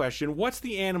Rebecca's question, what's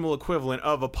the animal equivalent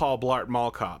of a Paul Blart Mall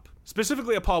Cop?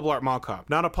 Specifically a Paul Blart Mall Cop.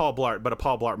 Not a Paul Blart, but a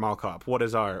Paul Blart Mall Cop. What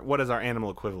is our animal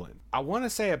equivalent? I want to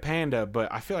say a panda,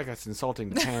 but I feel like that's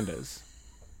insulting to pandas.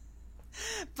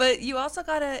 But you also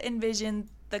gotta envision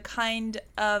the kind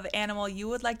of animal you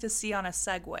would like to see on a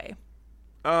Segway.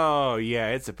 Oh, yeah,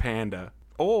 it's a panda.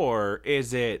 Or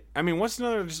is it, I mean, what's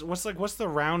the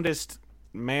roundest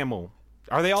mammal?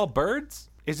 Are they all birds?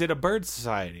 Is it a bird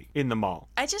society in the mall?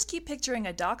 I just keep picturing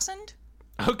a dachshund.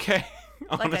 Okay.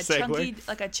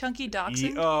 Like a chunky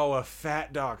dachshund. Oh, a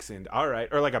fat dachshund. All right.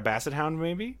 Or like a basset hound,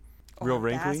 maybe? Or Real a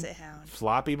wrinkly. basset hound.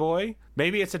 Floppy boy.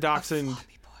 Maybe it's a dachshund.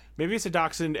 Floppy boy. Maybe it's a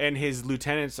dachshund and his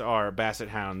lieutenants are basset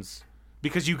hounds.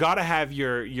 Because you gotta have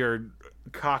your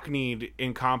cockneyed,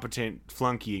 incompetent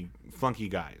flunky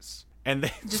guys. And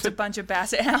they Just a bunch of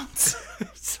basset hounds.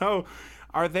 so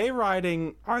are they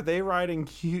riding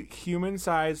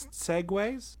human-sized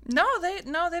segways?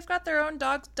 They've got their own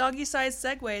doggy-sized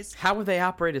Segways. How would they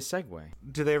operate a Segway?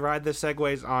 Do they ride the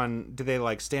segways on? Do they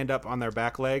like stand up on their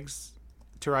back legs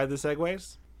to ride the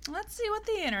segways? Let's see what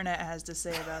the internet has to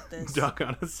say about this. Dog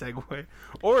on a segway,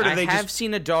 or do I they have just?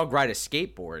 seen a dog ride a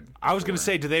skateboard. I was gonna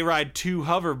say, do they ride two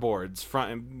hoverboards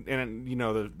front and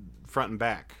the front and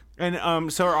back?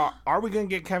 And so are we gonna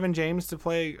get Kevin James to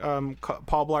play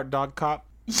Paul Blart Dog Cop?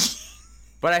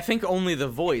 But I think only the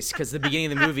voice, because the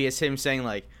beginning of the movie is him saying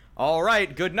like, "All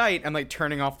right, good night," and like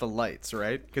turning off the lights,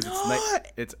 right? Because it's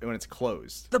night. It's when it's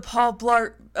closed. The Paul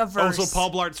Blart averse. Oh, so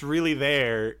Paul Blart's really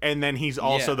there, and then he's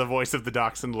also Yeah. the voice of the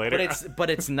dachshund later.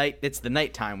 But it's night. It's the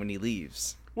nighttime when he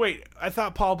leaves. Wait, I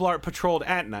thought Paul Blart patrolled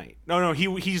at night. No,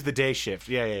 he's the day shift.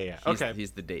 Yeah. Okay.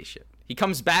 He's the day shift. He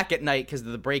comes back at night because of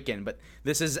the break-in, but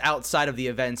this is outside of the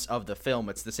events of the film.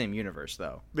 It's the same universe,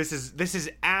 though. This is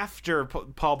after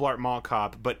Paul Blart Mall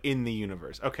Cop, but in the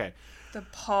universe. Okay. The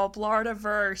Paul Blart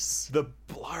averse. The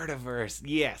Blartiverse.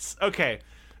 Yes. Okay.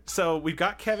 So we've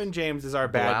got Kevin James as our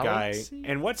bad guy, Galaxy?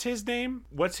 and what's his name?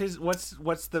 What's the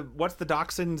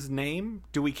dachshund's name?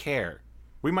 Do we care?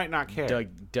 We might not care.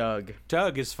 Doug.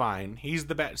 Doug is fine. He's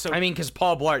the bad. So I mean, because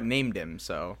Paul Blart named him,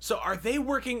 so. So are they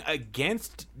working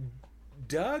against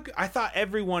Doug? I thought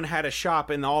everyone had a shop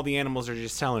and all the animals are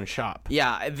just selling shop.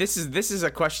 Yeah, this is a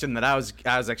question that I was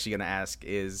actually gonna ask.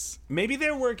 Is Maybe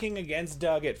they're working against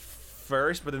Doug at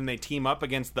first, but then they team up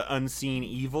against the unseen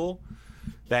evil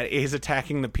that is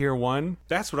attacking the Pier 1.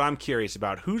 That's what I'm curious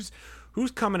about. Who's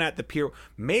coming at the Pier?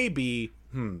 Maybe.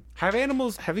 Have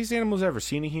these animals ever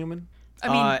seen a human? I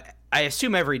mean, I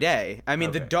assume every day. I mean,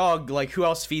 the Okay. dog. Like, who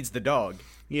else feeds the dog?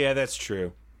 Yeah, that's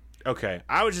true. Okay.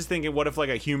 I was just thinking, what if like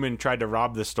a human tried to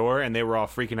rob the store and they were all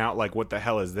freaking out like, what the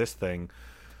hell is this thing?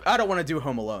 I don't want to do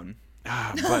Home Alone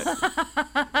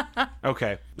But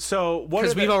okay. So what?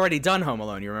 because we've already done Home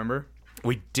Alone. You remember?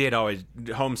 We did always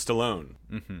Home Stallone.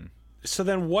 Mm-hmm. So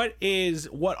then, what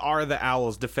are the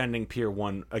owls defending Pier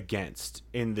 1 against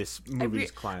in this movie's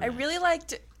climax? I really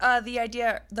liked the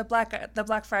idea, the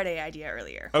Black Friday idea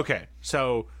earlier. Okay,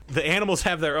 so the animals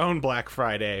have their own Black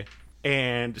Friday,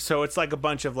 and so it's like a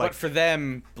bunch of like. But for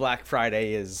them, Black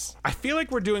Friday is. I feel like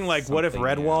we're doing like, what if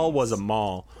Something Redwall else. was a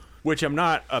mall, which I'm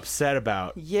not upset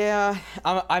about. Yeah,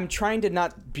 I'm trying to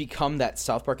not become that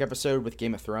South Park episode with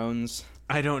Game of Thrones.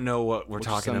 I don't know what we're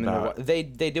talking Something to about. They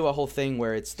do a whole thing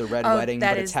where it's the Red Oh, Wedding,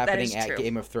 that but is- it's that happening is at true.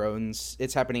 Game of Thrones.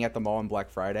 It's happening at the mall on Black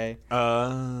Friday. Okay,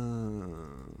 And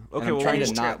I'm well, trying we to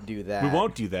won't- not do that. We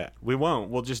won't do that. We won't.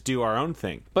 We'll just do our own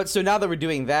thing. But so now that we're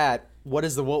doing that, what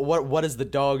is the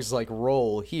dog's like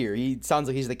role here? He sounds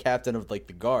like he's the captain of like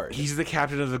the guard. He's the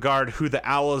captain of the guard, who the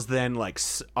owls then like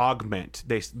augment.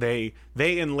 They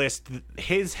enlist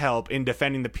his help in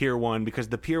defending the Pier 1 because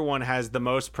the Pier 1 has the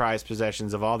most prized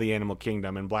possessions of all the animal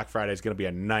kingdom, and Black Friday is going to be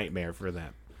a nightmare for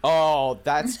them. Oh,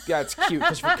 that's cute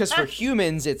because for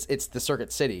humans it's the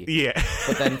Circuit City. Yeah,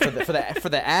 But then for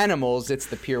the animals it's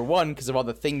the Pier 1 because of all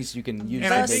the things you can use.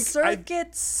 And to I The think- make-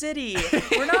 Circuit City.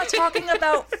 We're not talking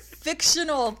about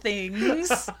fictional things.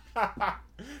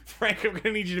 Frank, I'm going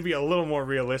to need you to be a little more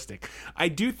realistic. I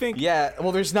do think. Yeah,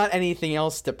 well, there's not anything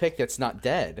else to pick that's not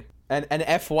dead. An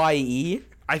FYE.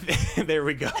 There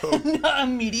we go. A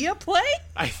media play?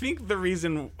 I think the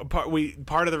reason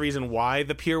part of the reason why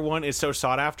the Pier 1 is so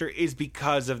sought after is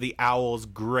because of the owl's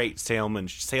great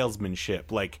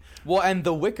salesmanship. Like, Well, and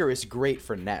the wicker is great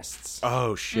for nests.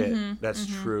 oh shit, that's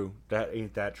true. That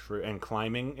ain't that true. And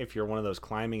climbing, if you're one of those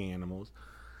climbing animals.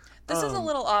 This is a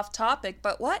little off topic,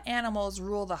 but what animals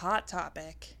rule the hot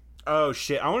topic? Oh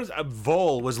shit!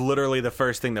 Vole was literally the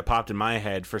first thing that popped in my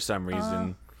head for some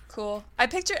reason. Cool.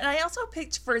 I also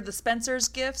picked for the Spencer's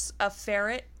gifts a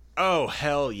ferret. Oh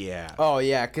hell yeah! Oh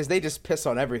yeah, because they just piss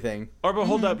on everything. Or but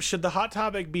hold up, should the hot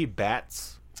topic be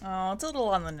bats? Oh, it's a little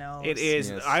on the nose. It is.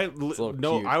 Yes, I it's a little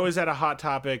no. cute. I was at a hot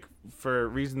topic for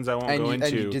reasons I won't And go you, into.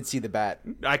 and you did see the bat.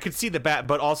 I could see the bat,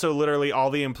 but also literally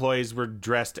all the employees were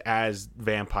dressed as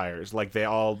vampires. Like they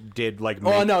all did like.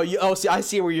 Oh no! See, I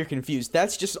see where you're confused.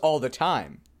 That's just all the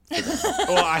time.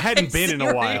 Well, I hadn't been in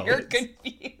a while. You're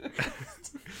confused.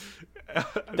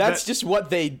 That's just what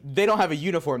they don't have a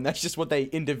uniform. That's just what they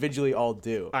individually all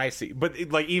do. I see, but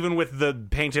like even with the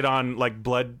painted on like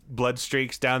blood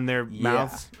streaks down their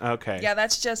mouths. Okay, Yeah,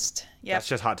 that's just. Yep. that's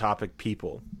just hot topic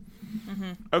people.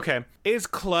 Okay, is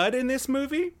Clud in this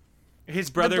movie? His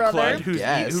brother, brother? Clud,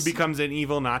 Yes. who becomes an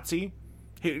evil Nazi.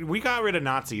 We got rid of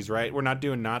Nazis, right? We're not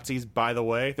doing Nazis, by the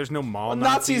way. There's no mall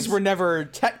Nazis were never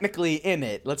technically in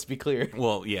it. Let's be clear.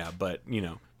 Well, yeah, but you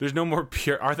know, there's no more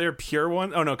pure. Are there pure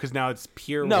ones? Oh no, because now it's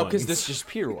pure. No, ones. because this is just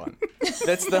pure one.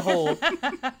 That's the whole.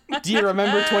 Do you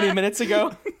remember 20 minutes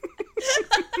ago?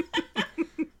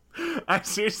 I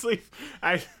seriously,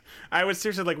 I was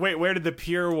seriously like, wait, where did the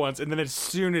pure ones? And then as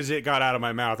soon as it got out of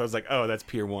my mouth, I was like, oh, that's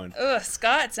pure one. Ugh,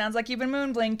 Scott, sounds like you've been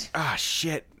moon blinked. Ah,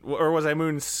 shit. Or was I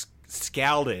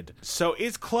scalded? So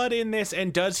is Clud in this,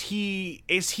 and is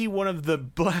he one of the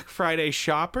Black Friday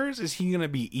shoppers? Is he gonna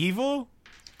be evil?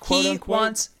 Quote He unquote?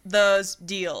 wants those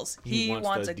deals. He wants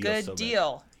wants those a deals good so bad.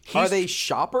 deal. Are they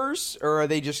shoppers or are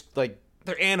they just like?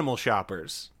 They're animal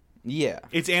shoppers. Yeah.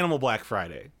 It's Animal Black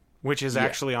Friday, which is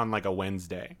actually on like a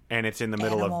Wednesday, and it's in the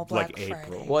middle Animal of like Black Friday.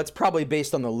 April. Well, it's probably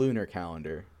based on the lunar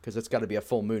calendar because it's got to be a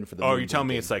full moon for the. Oh, moon you tell me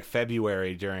blinking. it's like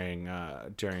February during.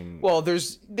 Well,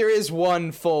 there is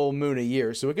one full moon a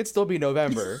year, so it could still be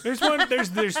November. There's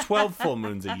 12 full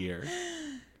moons a year.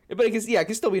 But it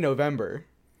could still be November.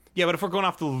 Yeah, but if we're going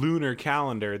off the lunar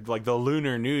calendar, like the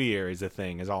Lunar New Year is a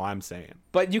thing, is all I'm saying.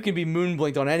 But you can be moon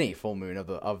blinked on any full moon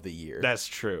of the year. That's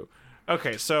true.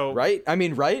 Okay, so right? I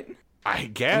mean, right? I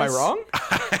guess. Am I wrong?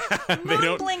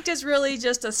 Moon blinked is really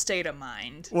just a state of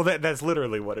mind. Well, that's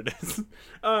literally what it is.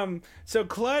 So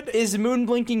Clud, Is moon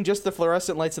blinking just the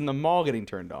fluorescent lights in the mall getting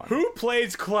turned on? who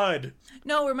plays Clud?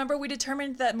 No, remember we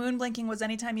determined that moon blinking was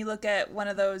anytime you look at one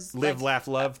of those Live, like, laugh,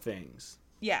 love things.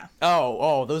 Yeah.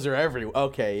 Oh, those are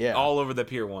okay, yeah. All over the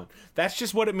Pier 1. That's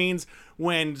just what it means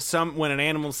when an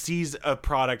animal sees a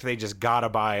product they just gotta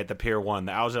buy at the Pier 1.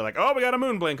 The owls are like, oh, we got a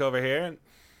moon blink over here.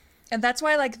 And that's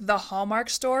why like the Hallmark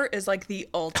store is like the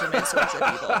ultimate source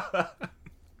of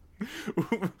evil.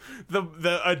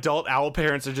 The adult owl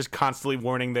parents are just constantly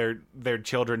warning their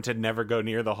children to never go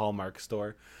near the Hallmark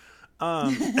store.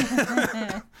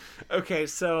 Okay,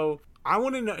 so I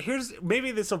want to know.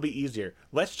 Maybe this will be easier.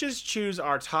 Let's just choose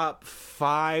our top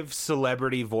 5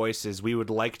 celebrity voices we would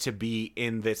like to be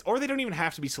in this, or they don't even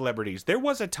have to be celebrities. There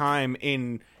was a time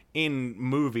in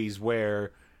movies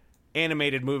where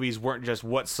animated movies weren't just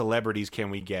what celebrities can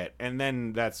we get, and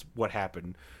then that's what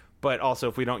happened. But also,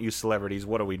 if we don't use celebrities,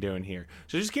 what are we doing here?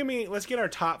 So let's get our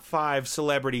top 5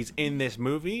 celebrities in this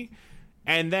movie,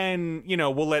 and then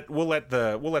we'll let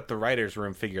the writers'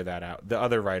 room figure that out. The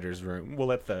other writers' room, we'll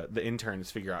let the interns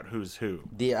figure out who's who.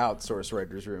 The outsource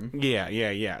writers' room.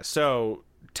 Yeah. So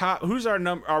who's our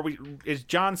number? Is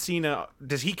John Cena?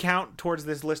 Does he count towards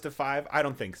this list of 5? I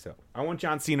don't think so. I want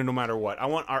John Cena no matter what. I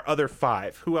want our other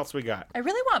 5. Who else we got? I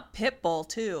really want Pitbull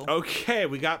too. Okay,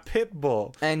 we got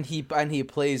Pitbull. And he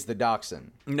plays the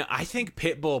dachshund. No, I think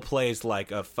Pitbull plays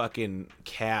like a fucking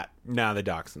cat. No, the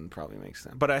dachshund probably makes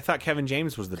sense. But I thought Kevin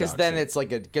James was the Because dachshund. then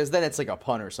it's like a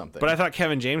pun or something. But I thought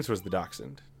Kevin James was the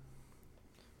dachshund.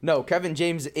 No, Kevin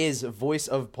James is voice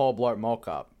of Paul Blart Mall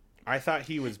Cop, I thought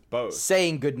he was both.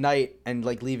 saying goodnight and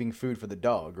like leaving food for the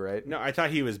dog, right? No, I thought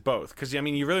he was both. Because, I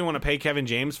mean, you really want to pay Kevin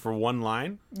James for one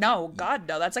line? No, God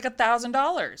no, that's like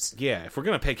 $1,000. Yeah, if we're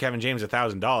going to pay Kevin James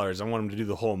 $1,000, I want him to do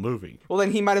the whole movie. Well,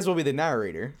 then he might as well be the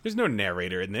narrator. There's no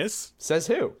narrator in this. Says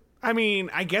who? I mean,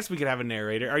 I guess we could have a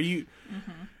narrator. Are you...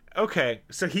 Okay,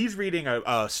 so he's reading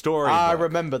a story. I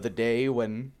remember the day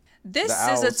when This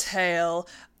The is a owls. tale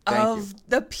Thank of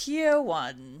the Pier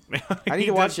 1. I need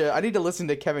to watch it. I need to listen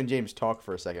to Kevin James talk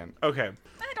for a second. Okay.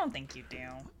 I don't think you do.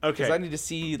 Okay. Because I need to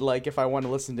see like if I want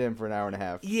to listen to him for an hour and a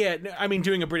half. Yeah, no, I mean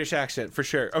doing a British accent for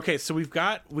sure. Okay, so we've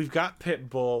got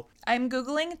Pitbull. I'm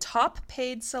googling top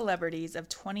paid celebrities of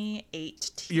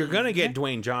 2018. You're gonna get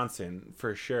Dwayne Johnson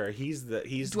for sure. He's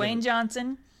Dwayne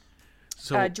Johnson,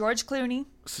 So George Clooney,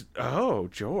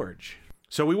 George.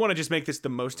 So we want to just make this the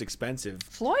most expensive.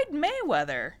 Floyd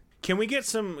Mayweather. Can we get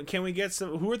some?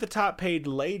 Who are the top paid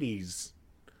ladies?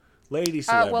 Lady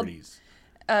well, celebrities.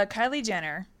 Kylie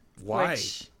Jenner. Why?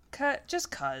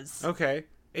 Just cuz. Okay.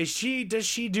 Does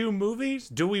she do movies?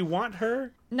 Do we want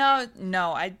her? No,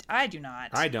 I do not.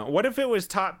 I don't. What if it was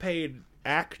top paid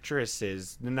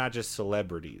actresses, not just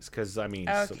celebrities? Because, I mean...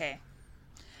 Okay.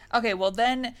 Okay, well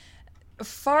then,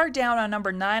 far down on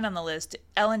number 9 on the list,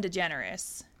 Ellen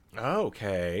DeGeneres.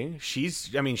 Okay. She's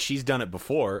done it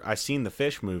before. I've seen the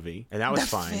Fish movie, and that was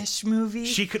fine. The Fish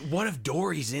movie? What if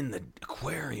Dory's in the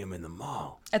aquarium in the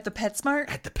mall? At the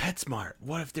PetSmart? At the PetSmart.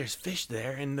 What if there's fish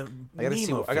there and the I gotta see.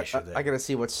 Nemo fish are there? I gotta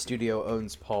see what studio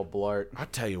owns Paul Blart. I'll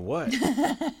tell you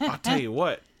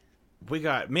what. We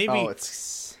got maybe... Oh,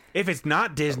 it's If it's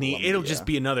not Disney, Columbia. it'll just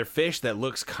be another fish that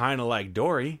looks kind of like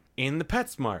Dory in the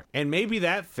PetSmart. And maybe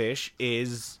that fish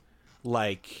is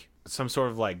like some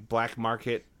sort of like black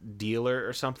market dealer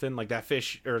or something. Like that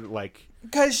fish, or like...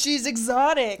 Because she's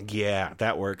exotic. Yeah,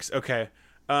 that works. Okay.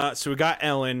 So we got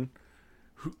Ellen.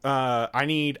 I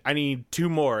need 2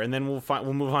 more, and then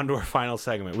we'll move on to our final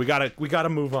segment. We gotta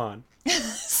move on.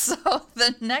 So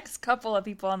the next couple of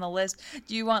people on the list,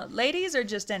 do you want ladies or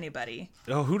just anybody?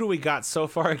 Oh, who do we got so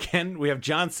far again? We have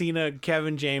John Cena,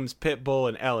 Kevin James, Pitbull,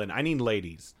 and Ellen. I need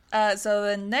ladies. So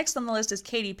the next on the list is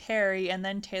Katy Perry, and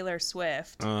then Taylor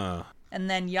Swift, and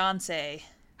then Beyonce.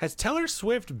 Has Taylor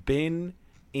Swift been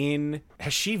in...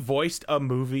 Has she voiced a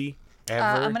movie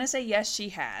ever? I'm gonna say yes, she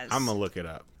has. I'm gonna look it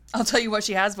up. I'll tell you what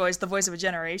she has voiced: the voice of a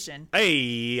generation.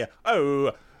 Hey,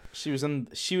 oh, she was in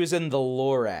the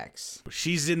Lorax.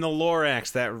 she's in the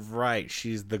Lorax. That right?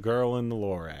 She's the girl in the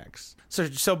Lorax.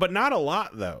 So, but not a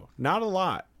lot though. Not a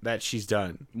lot that she's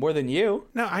done. More than you.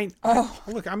 No,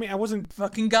 look. I mean, I wasn't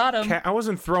Fucking got him. I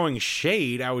wasn't throwing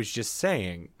shade. I was just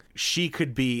saying she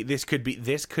could be. This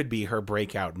could be her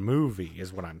breakout movie.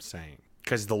 Is what I'm saying.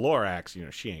 Because the Lorax,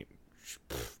 she ain't.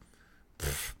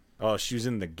 Oh, she was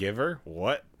in The Giver?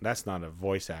 What? That's not a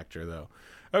voice actor, though.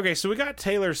 Okay, so we got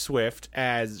Taylor Swift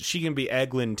as she can be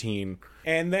Eglantine.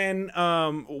 And then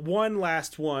one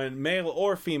last one, male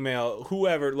or female,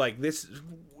 whoever, like this,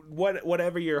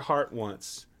 whatever your heart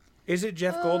wants. Is it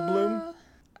Jeff Goldblum?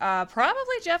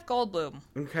 Probably Jeff Goldblum.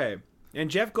 Okay.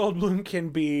 And Jeff Goldblum can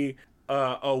be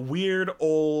a weird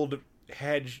old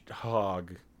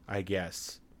hedgehog, I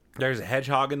guess. There's a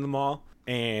hedgehog in the mall.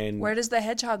 And Where does the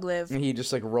hedgehog live? He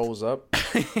just like rolls up.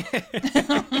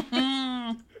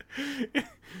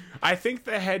 I think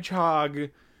the hedgehog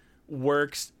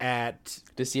works at...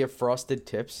 Does he have frosted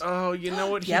tips? Oh, you know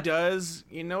what Yep. he does?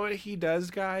 You know what he does,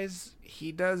 guys?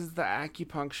 He does the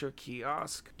acupuncture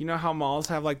kiosk. You know how malls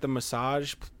have like the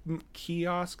massage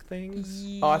kiosk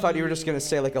things? Oh, I thought you were just gonna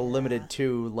say like a limited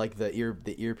to like the ear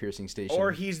piercing station.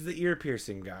 Or he's the ear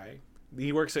piercing guy.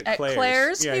 He works at At Claire's.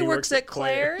 Claire's? Yeah, he works at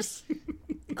Claire's?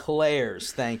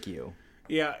 Claire's. Thank you.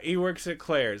 Yeah, he works at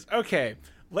Claire's. Okay,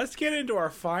 let's get into our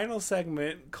final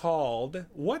segment called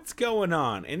What's Going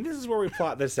On? And this is where we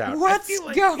plot this out. What's I feel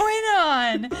like- going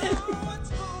on?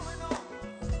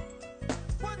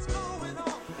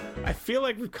 I feel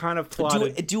like we've kind of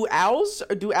plotted. Do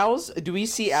we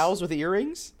see owls with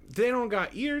earrings? They don't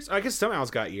got ears. I guess some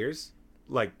owls got ears.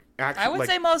 Like, actually, I would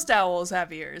say most owls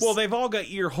have ears. Well, they've all got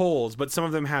ear holes, but some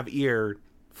of them have ear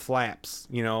flaps.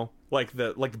 Like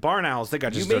the barn owls. They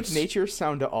got You just. make nature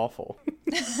sound awful.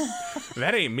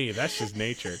 That ain't me. That's just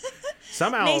nature.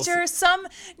 Some owls. Some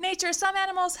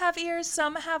animals have ears,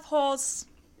 some have holes,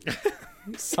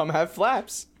 Some have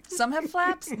flaps. some have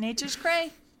flaps. Nature's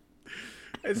cray.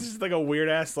 It's just like a weird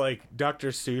ass like Dr.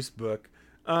 Seuss book.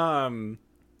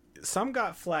 Some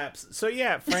got flaps. So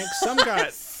yeah, Frank. Some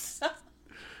got.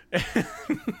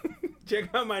 Check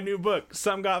out my new book.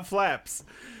 Some got flaps.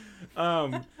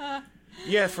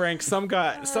 Yeah, Frank. Some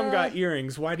got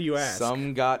earrings. Why do you ask?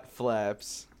 Some got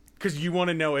flaps. Because you want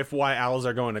to know why owls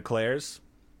are going to Claire's.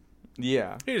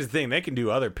 Yeah. Here's the thing: they can do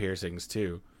other piercings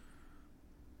too.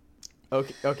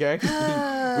 Okay. Okay.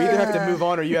 We either have to move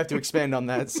on or you have to expand on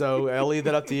that. So I'll leave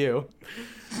that up to you.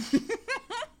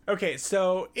 Okay,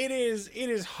 so it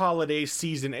is holiday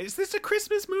season. Is this a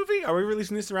Christmas movie? Are we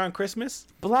releasing this around Christmas?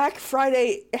 Black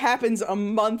Friday happens a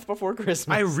month before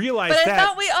Christmas. I realize But I that.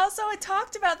 thought we also had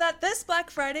talked about that this Black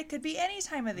Friday could be any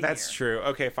time of the That's year. true.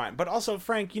 Okay, fine. But also,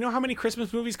 Frank, you know how many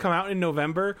Christmas movies come out in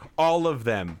November? All of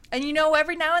them. And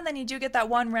every now and then you do get that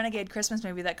one Renegade Christmas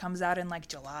movie that comes out in like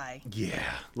July. Yeah,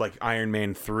 like Iron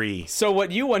Man 3. So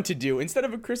what you want to do, instead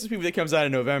of a Christmas movie that comes out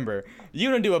in November, you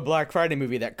want to do a Black Friday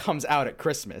movie that comes out at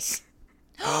Christmas.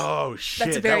 Oh shit!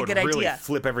 That's a very that would good really idea.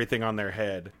 flip everything on their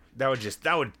head. That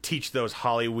would teach those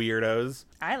Holly weirdos.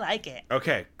 I like it.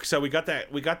 Okay, so we got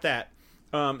that.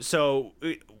 So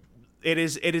it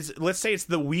is. Let's say it's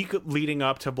the week leading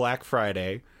up to Black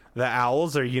Friday. The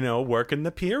owls are working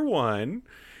the Pier 1,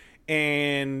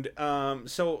 and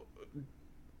so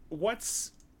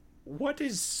what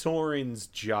is Soren's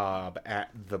job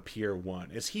at the Pier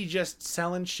 1? Is he just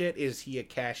selling shit? Is he a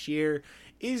cashier?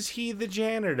 Is he the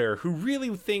janitor who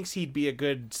really thinks he'd be a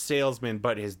good salesman,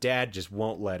 but his dad just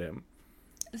won't let him?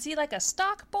 Is he like a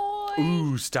stock boy?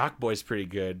 Ooh, Stock Boy's pretty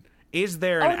good. Is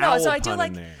there an owl pun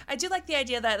in there? I do like the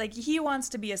idea that like he wants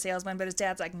to be a salesman, but his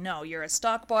dad's like, no, you're a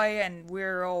stock boy, and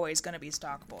we're always gonna be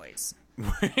stock boys.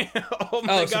 Oh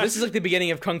my so this is like the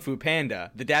beginning of Kung Fu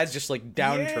Panda. The dad's just like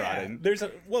downtrodden.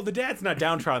 Yeah. The dad's not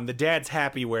downtrodden. The dad's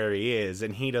happy where he is,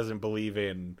 and he doesn't believe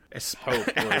in Hope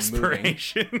or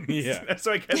aspirations. Yeah.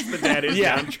 So I guess the dad is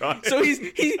Yeah. downtrodden. So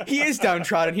he is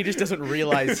downtrodden. He just doesn't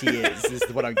realize he is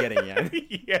what I'm getting at.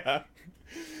 Yeah.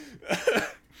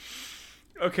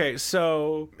 Okay,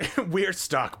 so we're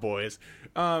stock boys.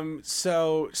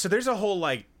 So there's a whole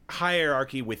like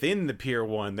hierarchy within the Pier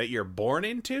 1 that you're born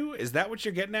into. Is that what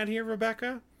you're getting at here,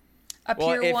 Rebecca? A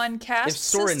Pier 1 caste If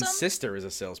Soren's system? sister is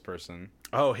a salesperson.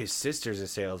 Oh, his sister's a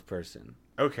salesperson.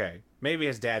 Okay, maybe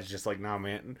his dad's just like, nah,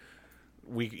 man,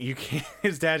 you can't.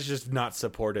 His dad's just not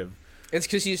supportive. It's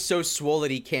because he's so swole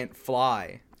that he can't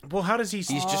fly. Well, how does he?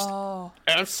 He's just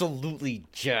absolutely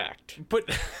jacked.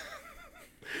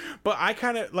 But I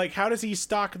kind of like, how does he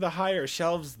stock the higher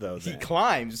shelves though? He Then?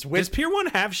 climbs Does with. Pier 1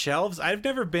 have shelves? I've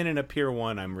never been in a Pier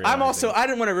 1. I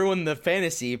didn't want to ruin the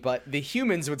fantasy, but the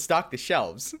humans would stock the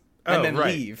shelves and then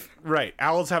right. leave. Right.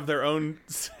 Owls have their own.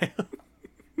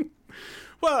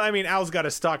 Well, I mean, owls got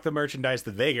to stock the merchandise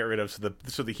that they get rid of,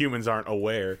 so the humans aren't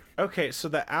aware. Okay,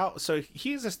 so so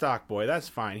he's a stock boy. That's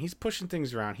fine. He's pushing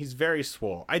things around. He's very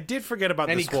swole. I did forget about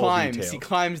And the he swole climbs. detail. He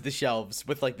climbs the shelves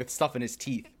with like the stuff in his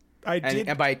teeth.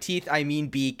 And by teeth, I mean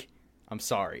beak. I'm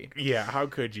sorry. Yeah, how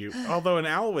could you? Although an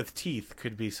owl with teeth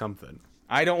could be something.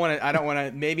 I don't want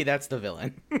to. Maybe that's the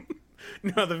villain.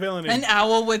 No, the villain is... An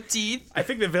owl with teeth? I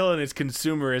think the villain is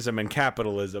consumerism and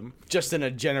capitalism. Just in a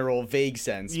general, vague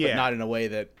sense, Yeah. but not in a way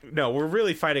that... No, we're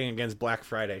really fighting against Black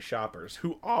Friday shoppers,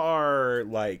 who are,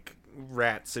 like,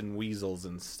 rats and weasels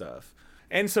and stuff.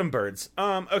 And some birds.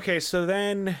 Okay, so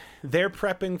then they're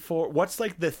prepping for... What's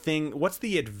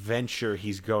the adventure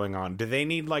he's going on? Do they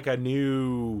need, like, a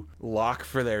new lock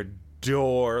for their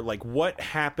door? Like, what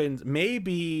happens?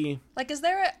 Maybe... Like, is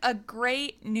there a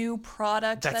great new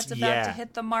product that's about to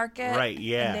hit the market? Right,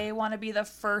 yeah. And they want to be the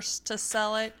first to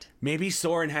sell it? Maybe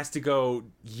Soren has to go,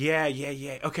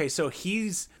 yeah. Okay, so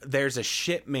there's a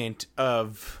shipment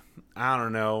of, I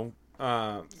don't know...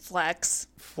 Flex.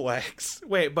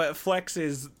 Wait, but Flex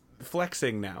is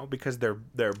flexing now because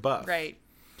they're buff. Right.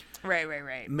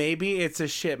 Maybe it's a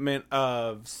shipment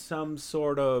of some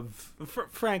sort of...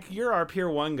 Frank, you're our Pier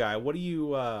 1 guy. What do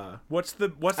you... what's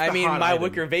the I mean, hot my item?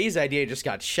 wicker vase idea just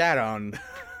got shat on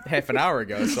half an hour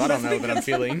ago, so I don't know that I'm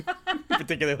feeling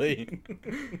particularly...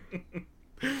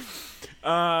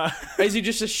 Is he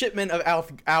just a shipment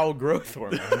of owl growth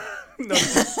hormone? No.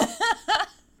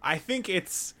 I think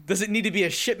it's... Does it need to be a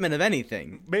shipment of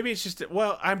anything? Maybe it's just...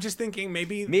 Well, I'm just thinking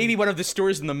maybe... Maybe one of the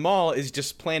stores in the mall is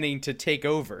just planning to take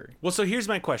over. Well, so here's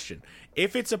my question.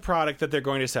 If it's a product that they're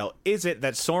going to sell, is it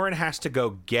that Soren has to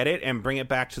go get it and bring it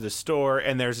back to the store,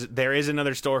 and there is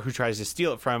another store who tries to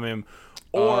steal it from him,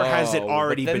 or has it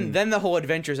already been... Then the whole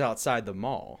adventure's outside the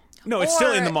mall. No, it's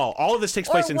still in the mall. All of this takes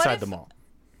place inside the mall.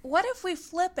 What if we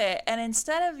flip it, and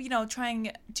instead of,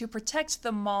 trying to protect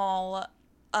the mall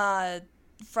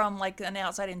from, like, an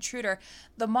outside intruder,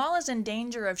 the mall is in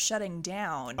danger of shutting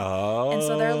down. Oh. And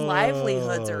so their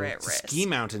livelihoods are at risk. Ski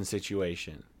Mountain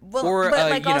situation. Well, Or,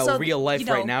 but, also, real life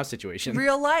right now situation.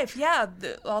 Real life, yeah.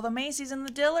 All the Macy's and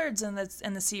the Dillards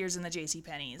and the Sears and the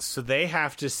JCPenney's. So they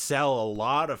have to sell a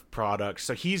lot of products.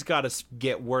 So he's got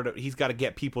to he's got to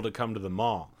get people to come to the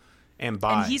mall and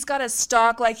buy. And he's got to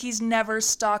stock like he's never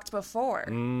stocked before.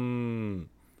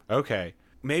 Okay.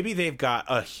 Maybe they've got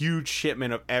a huge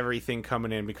shipment of everything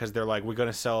coming in because they're like, we're going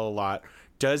to sell a lot.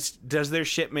 Does their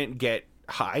shipment get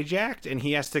hijacked and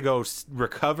he has to go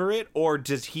recover it? Or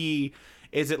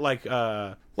is it like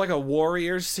a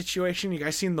Warriors situation? You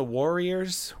guys seen The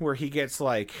Warriors where he gets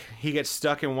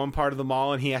stuck in one part of the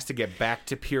mall and he has to get back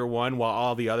to Pier 1 while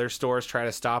all the other stores try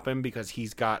to stop him because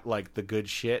he's got like the good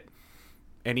shit?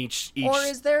 And each Or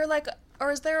is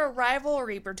there a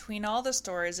rivalry between all the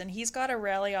stores, and he's got to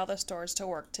rally all the stores to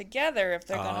work together if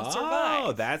they're going to survive?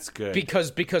 Oh, that's good. Because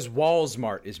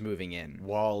Walmart is moving in.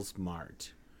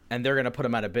 Walmart. And they're going to put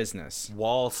him out of business.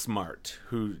 Walmart,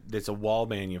 it's a wall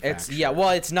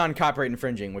manufacturer. It's non-copyright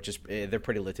infringing, which is they're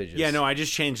pretty litigious. Yeah, no, I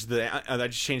just changed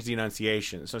the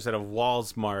enunciation. So instead of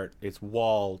Walmart, it's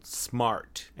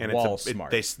Walsmart, and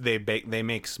they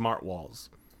make smart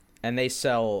walls. And they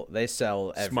sell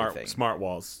everything. Smart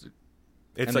walls.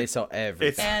 It's And like they sell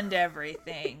everything. And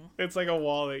everything. it's like a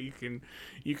wall that you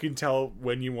can tell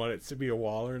when you want it to be a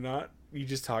wall or not. You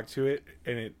just talk to it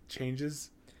and it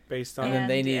changes based on And then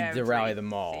they And need to rally the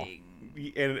mall. everything.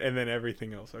 and then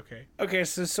everything else. Okay,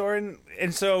 so Soren,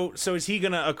 and so is he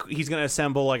gonna he's gonna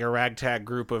assemble like a ragtag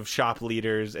group of shop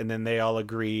leaders, and then they all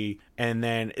agree, and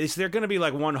then is there gonna be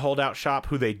like one holdout shop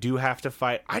who they do have to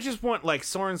fight? I just want like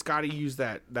Soren's got to use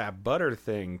that butter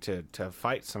thing to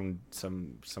fight some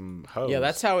hoes. Yeah,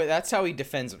 that's how he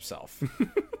defends himself.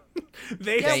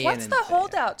 they Yeah, Day in what's and the day out.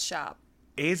 holdout shop?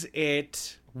 Is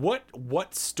it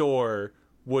what store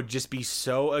would just be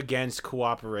so against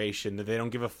cooperation that they don't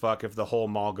give a fuck if the whole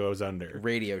mall goes under?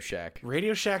 Radio Shack.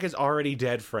 Radio Shack is already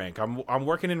dead, Frank. I'm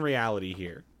working in reality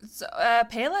here. So,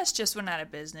 Payless just went out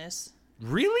of business.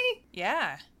 Really?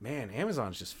 Yeah. Man,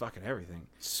 Amazon's just fucking everything.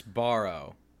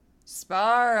 Sparrow.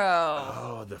 Sparrow.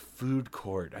 Oh, the food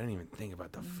court. I didn't even think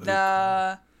about the food court.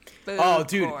 The food Oh,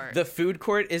 dude, court. the food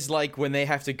court is like when they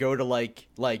have to go to like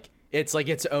it's like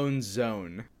its own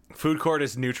zone. Food court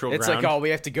is neutral It's ground. like, oh, we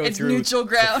have to go It's through neutral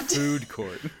ground. the food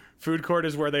court. Food court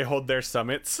is where they hold their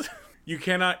summits. You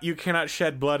cannot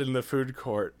shed blood in the food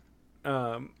court.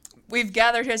 We've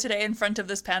gathered here today in front of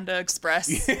this Panda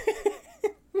Express.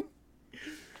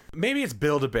 Maybe it's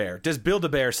Build-A-Bear. Does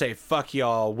Build-A-Bear say, fuck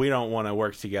y'all, we don't want to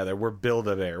work together. We're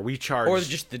Build-A-Bear. We charge... Or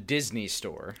just the Disney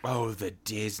store. Oh, the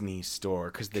Disney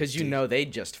store. Because you know they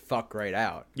just fuck right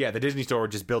out. Yeah, the Disney store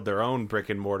would just build their own brick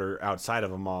and mortar outside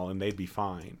of a mall, and they'd be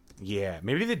fine. Yeah,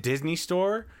 maybe the Disney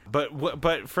store.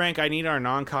 But Frank, I need our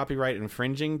non-copyright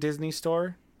infringing Disney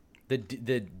store. The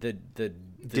Disney.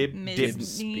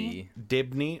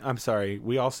 Dibney. I'm sorry,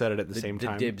 we all said it at the same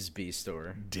time. The Dibsby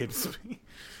store. Dibsby.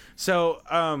 So,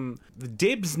 the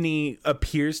Dibsney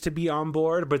appears to be on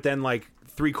board, but then like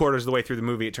 3/4 of the way through the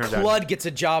movie, it turns out. Clud gets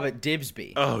a job at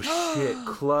Dibsby. Oh shit,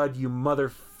 Clud, you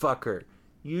motherfucker,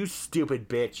 you stupid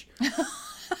bitch.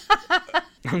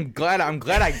 I'm glad.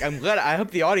 I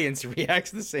hope the audience reacts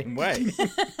the same way.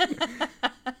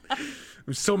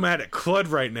 I'm so mad at Clud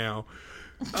right now.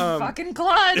 Fucking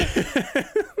Claude.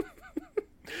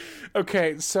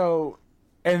 Okay, so,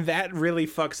 and that really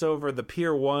fucks over the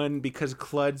Pier 1 because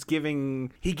Clud's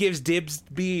he gives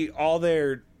Dibsby all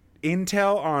their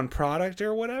intel on product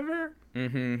or whatever.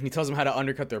 He tells them how to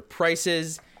undercut their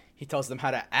prices. He tells them how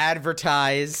to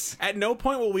advertise. At no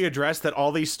point will we address that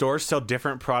all these stores sell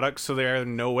different products, so they're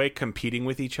in no way competing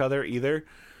with each other either.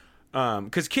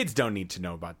 Because kids don't need to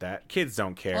know about that. Kids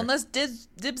don't care. Well, unless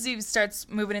Dibsy starts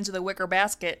moving into the wicker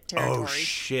basket territory. Oh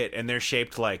shit! And they're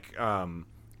shaped like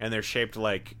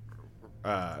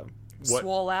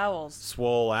Swole owls.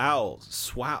 Swole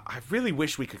owls. I really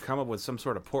wish we could come up with some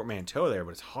sort of portmanteau there,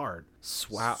 but it's hard.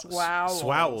 Swowls.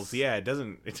 Swowls. Yeah, it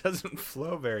doesn't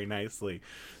flow very nicely.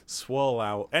 Swole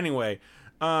owl. Anyway,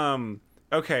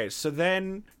 okay. So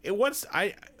then, what's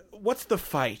the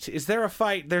fight? Is there a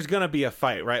fight? There's gonna be a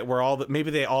fight, right? Where maybe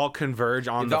they all converge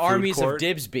on the food armies court, of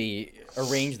Dibsby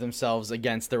arrange themselves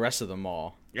against the rest of the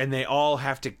mall. and they all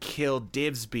have to kill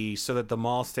Dibsby so that the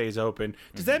mall stays open.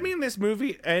 Does that mean this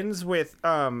movie ends with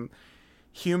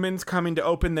humans coming to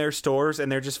open their stores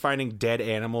and they're just finding dead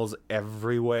animals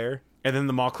everywhere? And then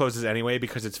the mall closes anyway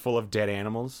because it's full of dead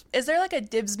animals? Is there like a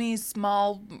Dibsby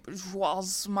small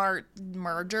Walmart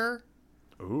merger?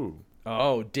 Ooh.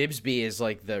 Oh, Dibsby is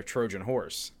like the Trojan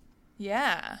horse.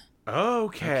 Yeah.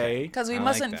 Okay. Because we I like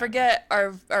mustn't that. forget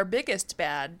our biggest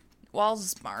bad,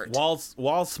 Walmart.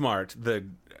 Walsmart,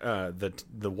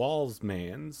 the walls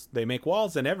mans. They make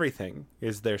walls and everything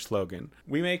is their slogan.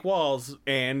 We make walls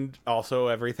and also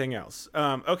everything else.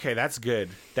 Okay, that's good.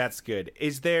 That's good.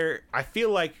 I feel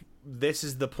like this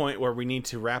is the point where we need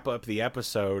to wrap up the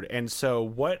episode. And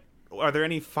so are there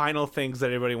any final things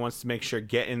that everybody wants to make sure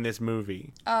get in this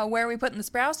movie? Where are we putting the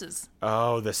Sprouses?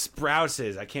 Oh, the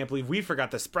Sprouses. I can't believe we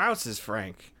forgot the Sprouses,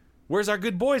 Frank. Where's our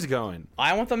good boys going?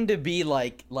 I want them to be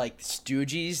like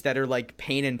Stooges that are like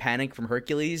Pain and Panic from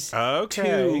Hercules.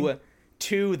 Okay.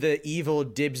 To the evil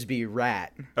Dibsby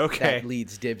rat. Okay. That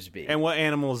leads Dibsby. And what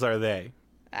animals are they?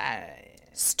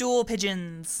 Stool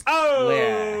pigeons.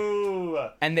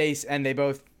 Oh! And they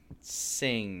both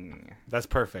sing. That's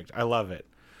perfect. I love it.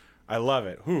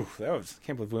 Whew,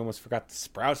 can't believe we almost forgot the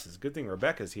Sprouses. Good thing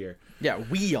Rebecca's here. Yeah,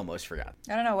 we almost forgot.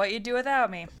 I don't know what you'd do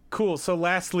without me. Cool. So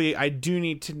lastly, I do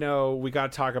need to know, we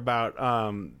got to talk about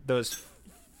those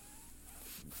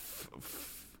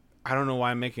I don't know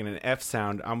why I'm making an F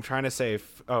sound. I'm trying to say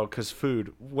because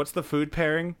food. What's the food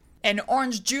pairing? An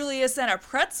orange Julius and a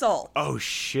pretzel. Oh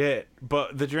shit.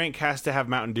 But the drink has to have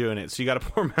Mountain Dew in it. So you got to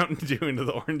pour Mountain Dew into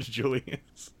the orange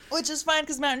Julius. Which is fine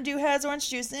because Mountain Dew has orange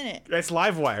juice in it. That's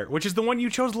Livewire, which is the one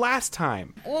you chose last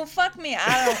time. Well, fuck me.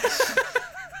 I don't.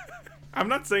 I'm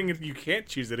not saying you can't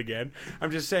choose it again.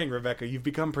 I'm just saying, Rebecca, you've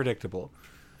become predictable.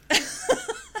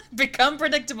 Become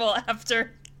predictable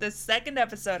after the second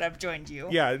episode I've joined you.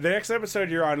 Yeah, the next episode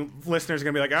you're on, listeners are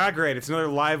going to be like, great, it's another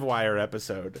Livewire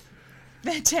episode.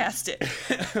 Fantastic.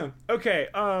 Okay,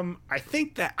 I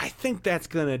think that's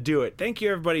going to do it. Thank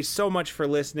you, everybody, so much for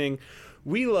listening.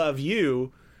 We love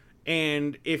you.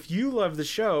 And if you love the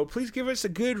show, please give us a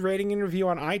good rating and review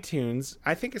on iTunes.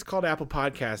 I think it's called Apple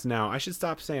Podcasts now. I should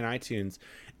stop saying iTunes.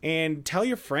 And tell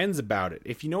your friends about it.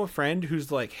 If you know a friend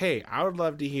who's like, hey, I would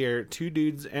love to hear two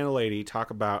dudes and a lady talk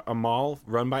about a mall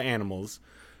run by animals,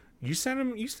 you send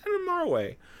them our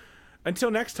way.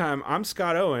 Until next time, I'm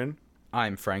Scott Owen.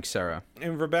 I'm Frank Serra.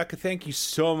 And Rebecca, thank you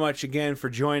so much again for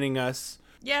joining us.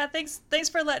 Yeah, thanks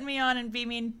for letting me on and be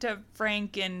mean to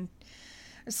Frank and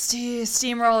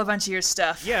steamroll a bunch of your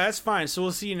stuff. Yeah, that's fine. So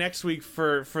we'll see you next week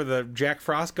for the Jack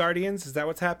Frost Guardians. Is that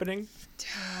what's happening?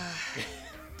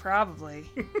 Probably.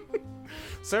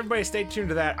 So everybody stay tuned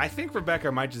to that. I think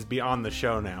Rebecca might just be on the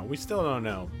show now. We still don't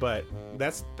know, but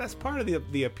that's part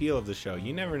of the appeal of the show.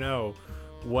 You never know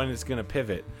when it's going to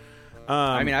pivot.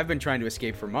 I mean, I've been trying to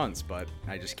escape for months, but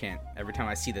I just can't. Every time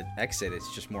I see the exit,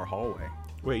 it's just more hallway.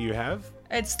 Wait, you have?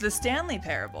 It's the Stanley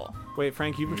Parable. Wait,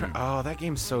 Frank, you've been trying. Oh, that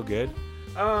game's so good.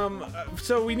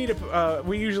 So we need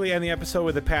we usually end the episode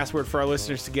with a password for our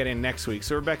listeners to get in next week.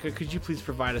 So Rebecca, could you please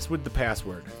provide us with the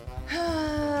password?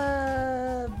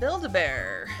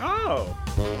 Build-A-Bear.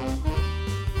 Oh.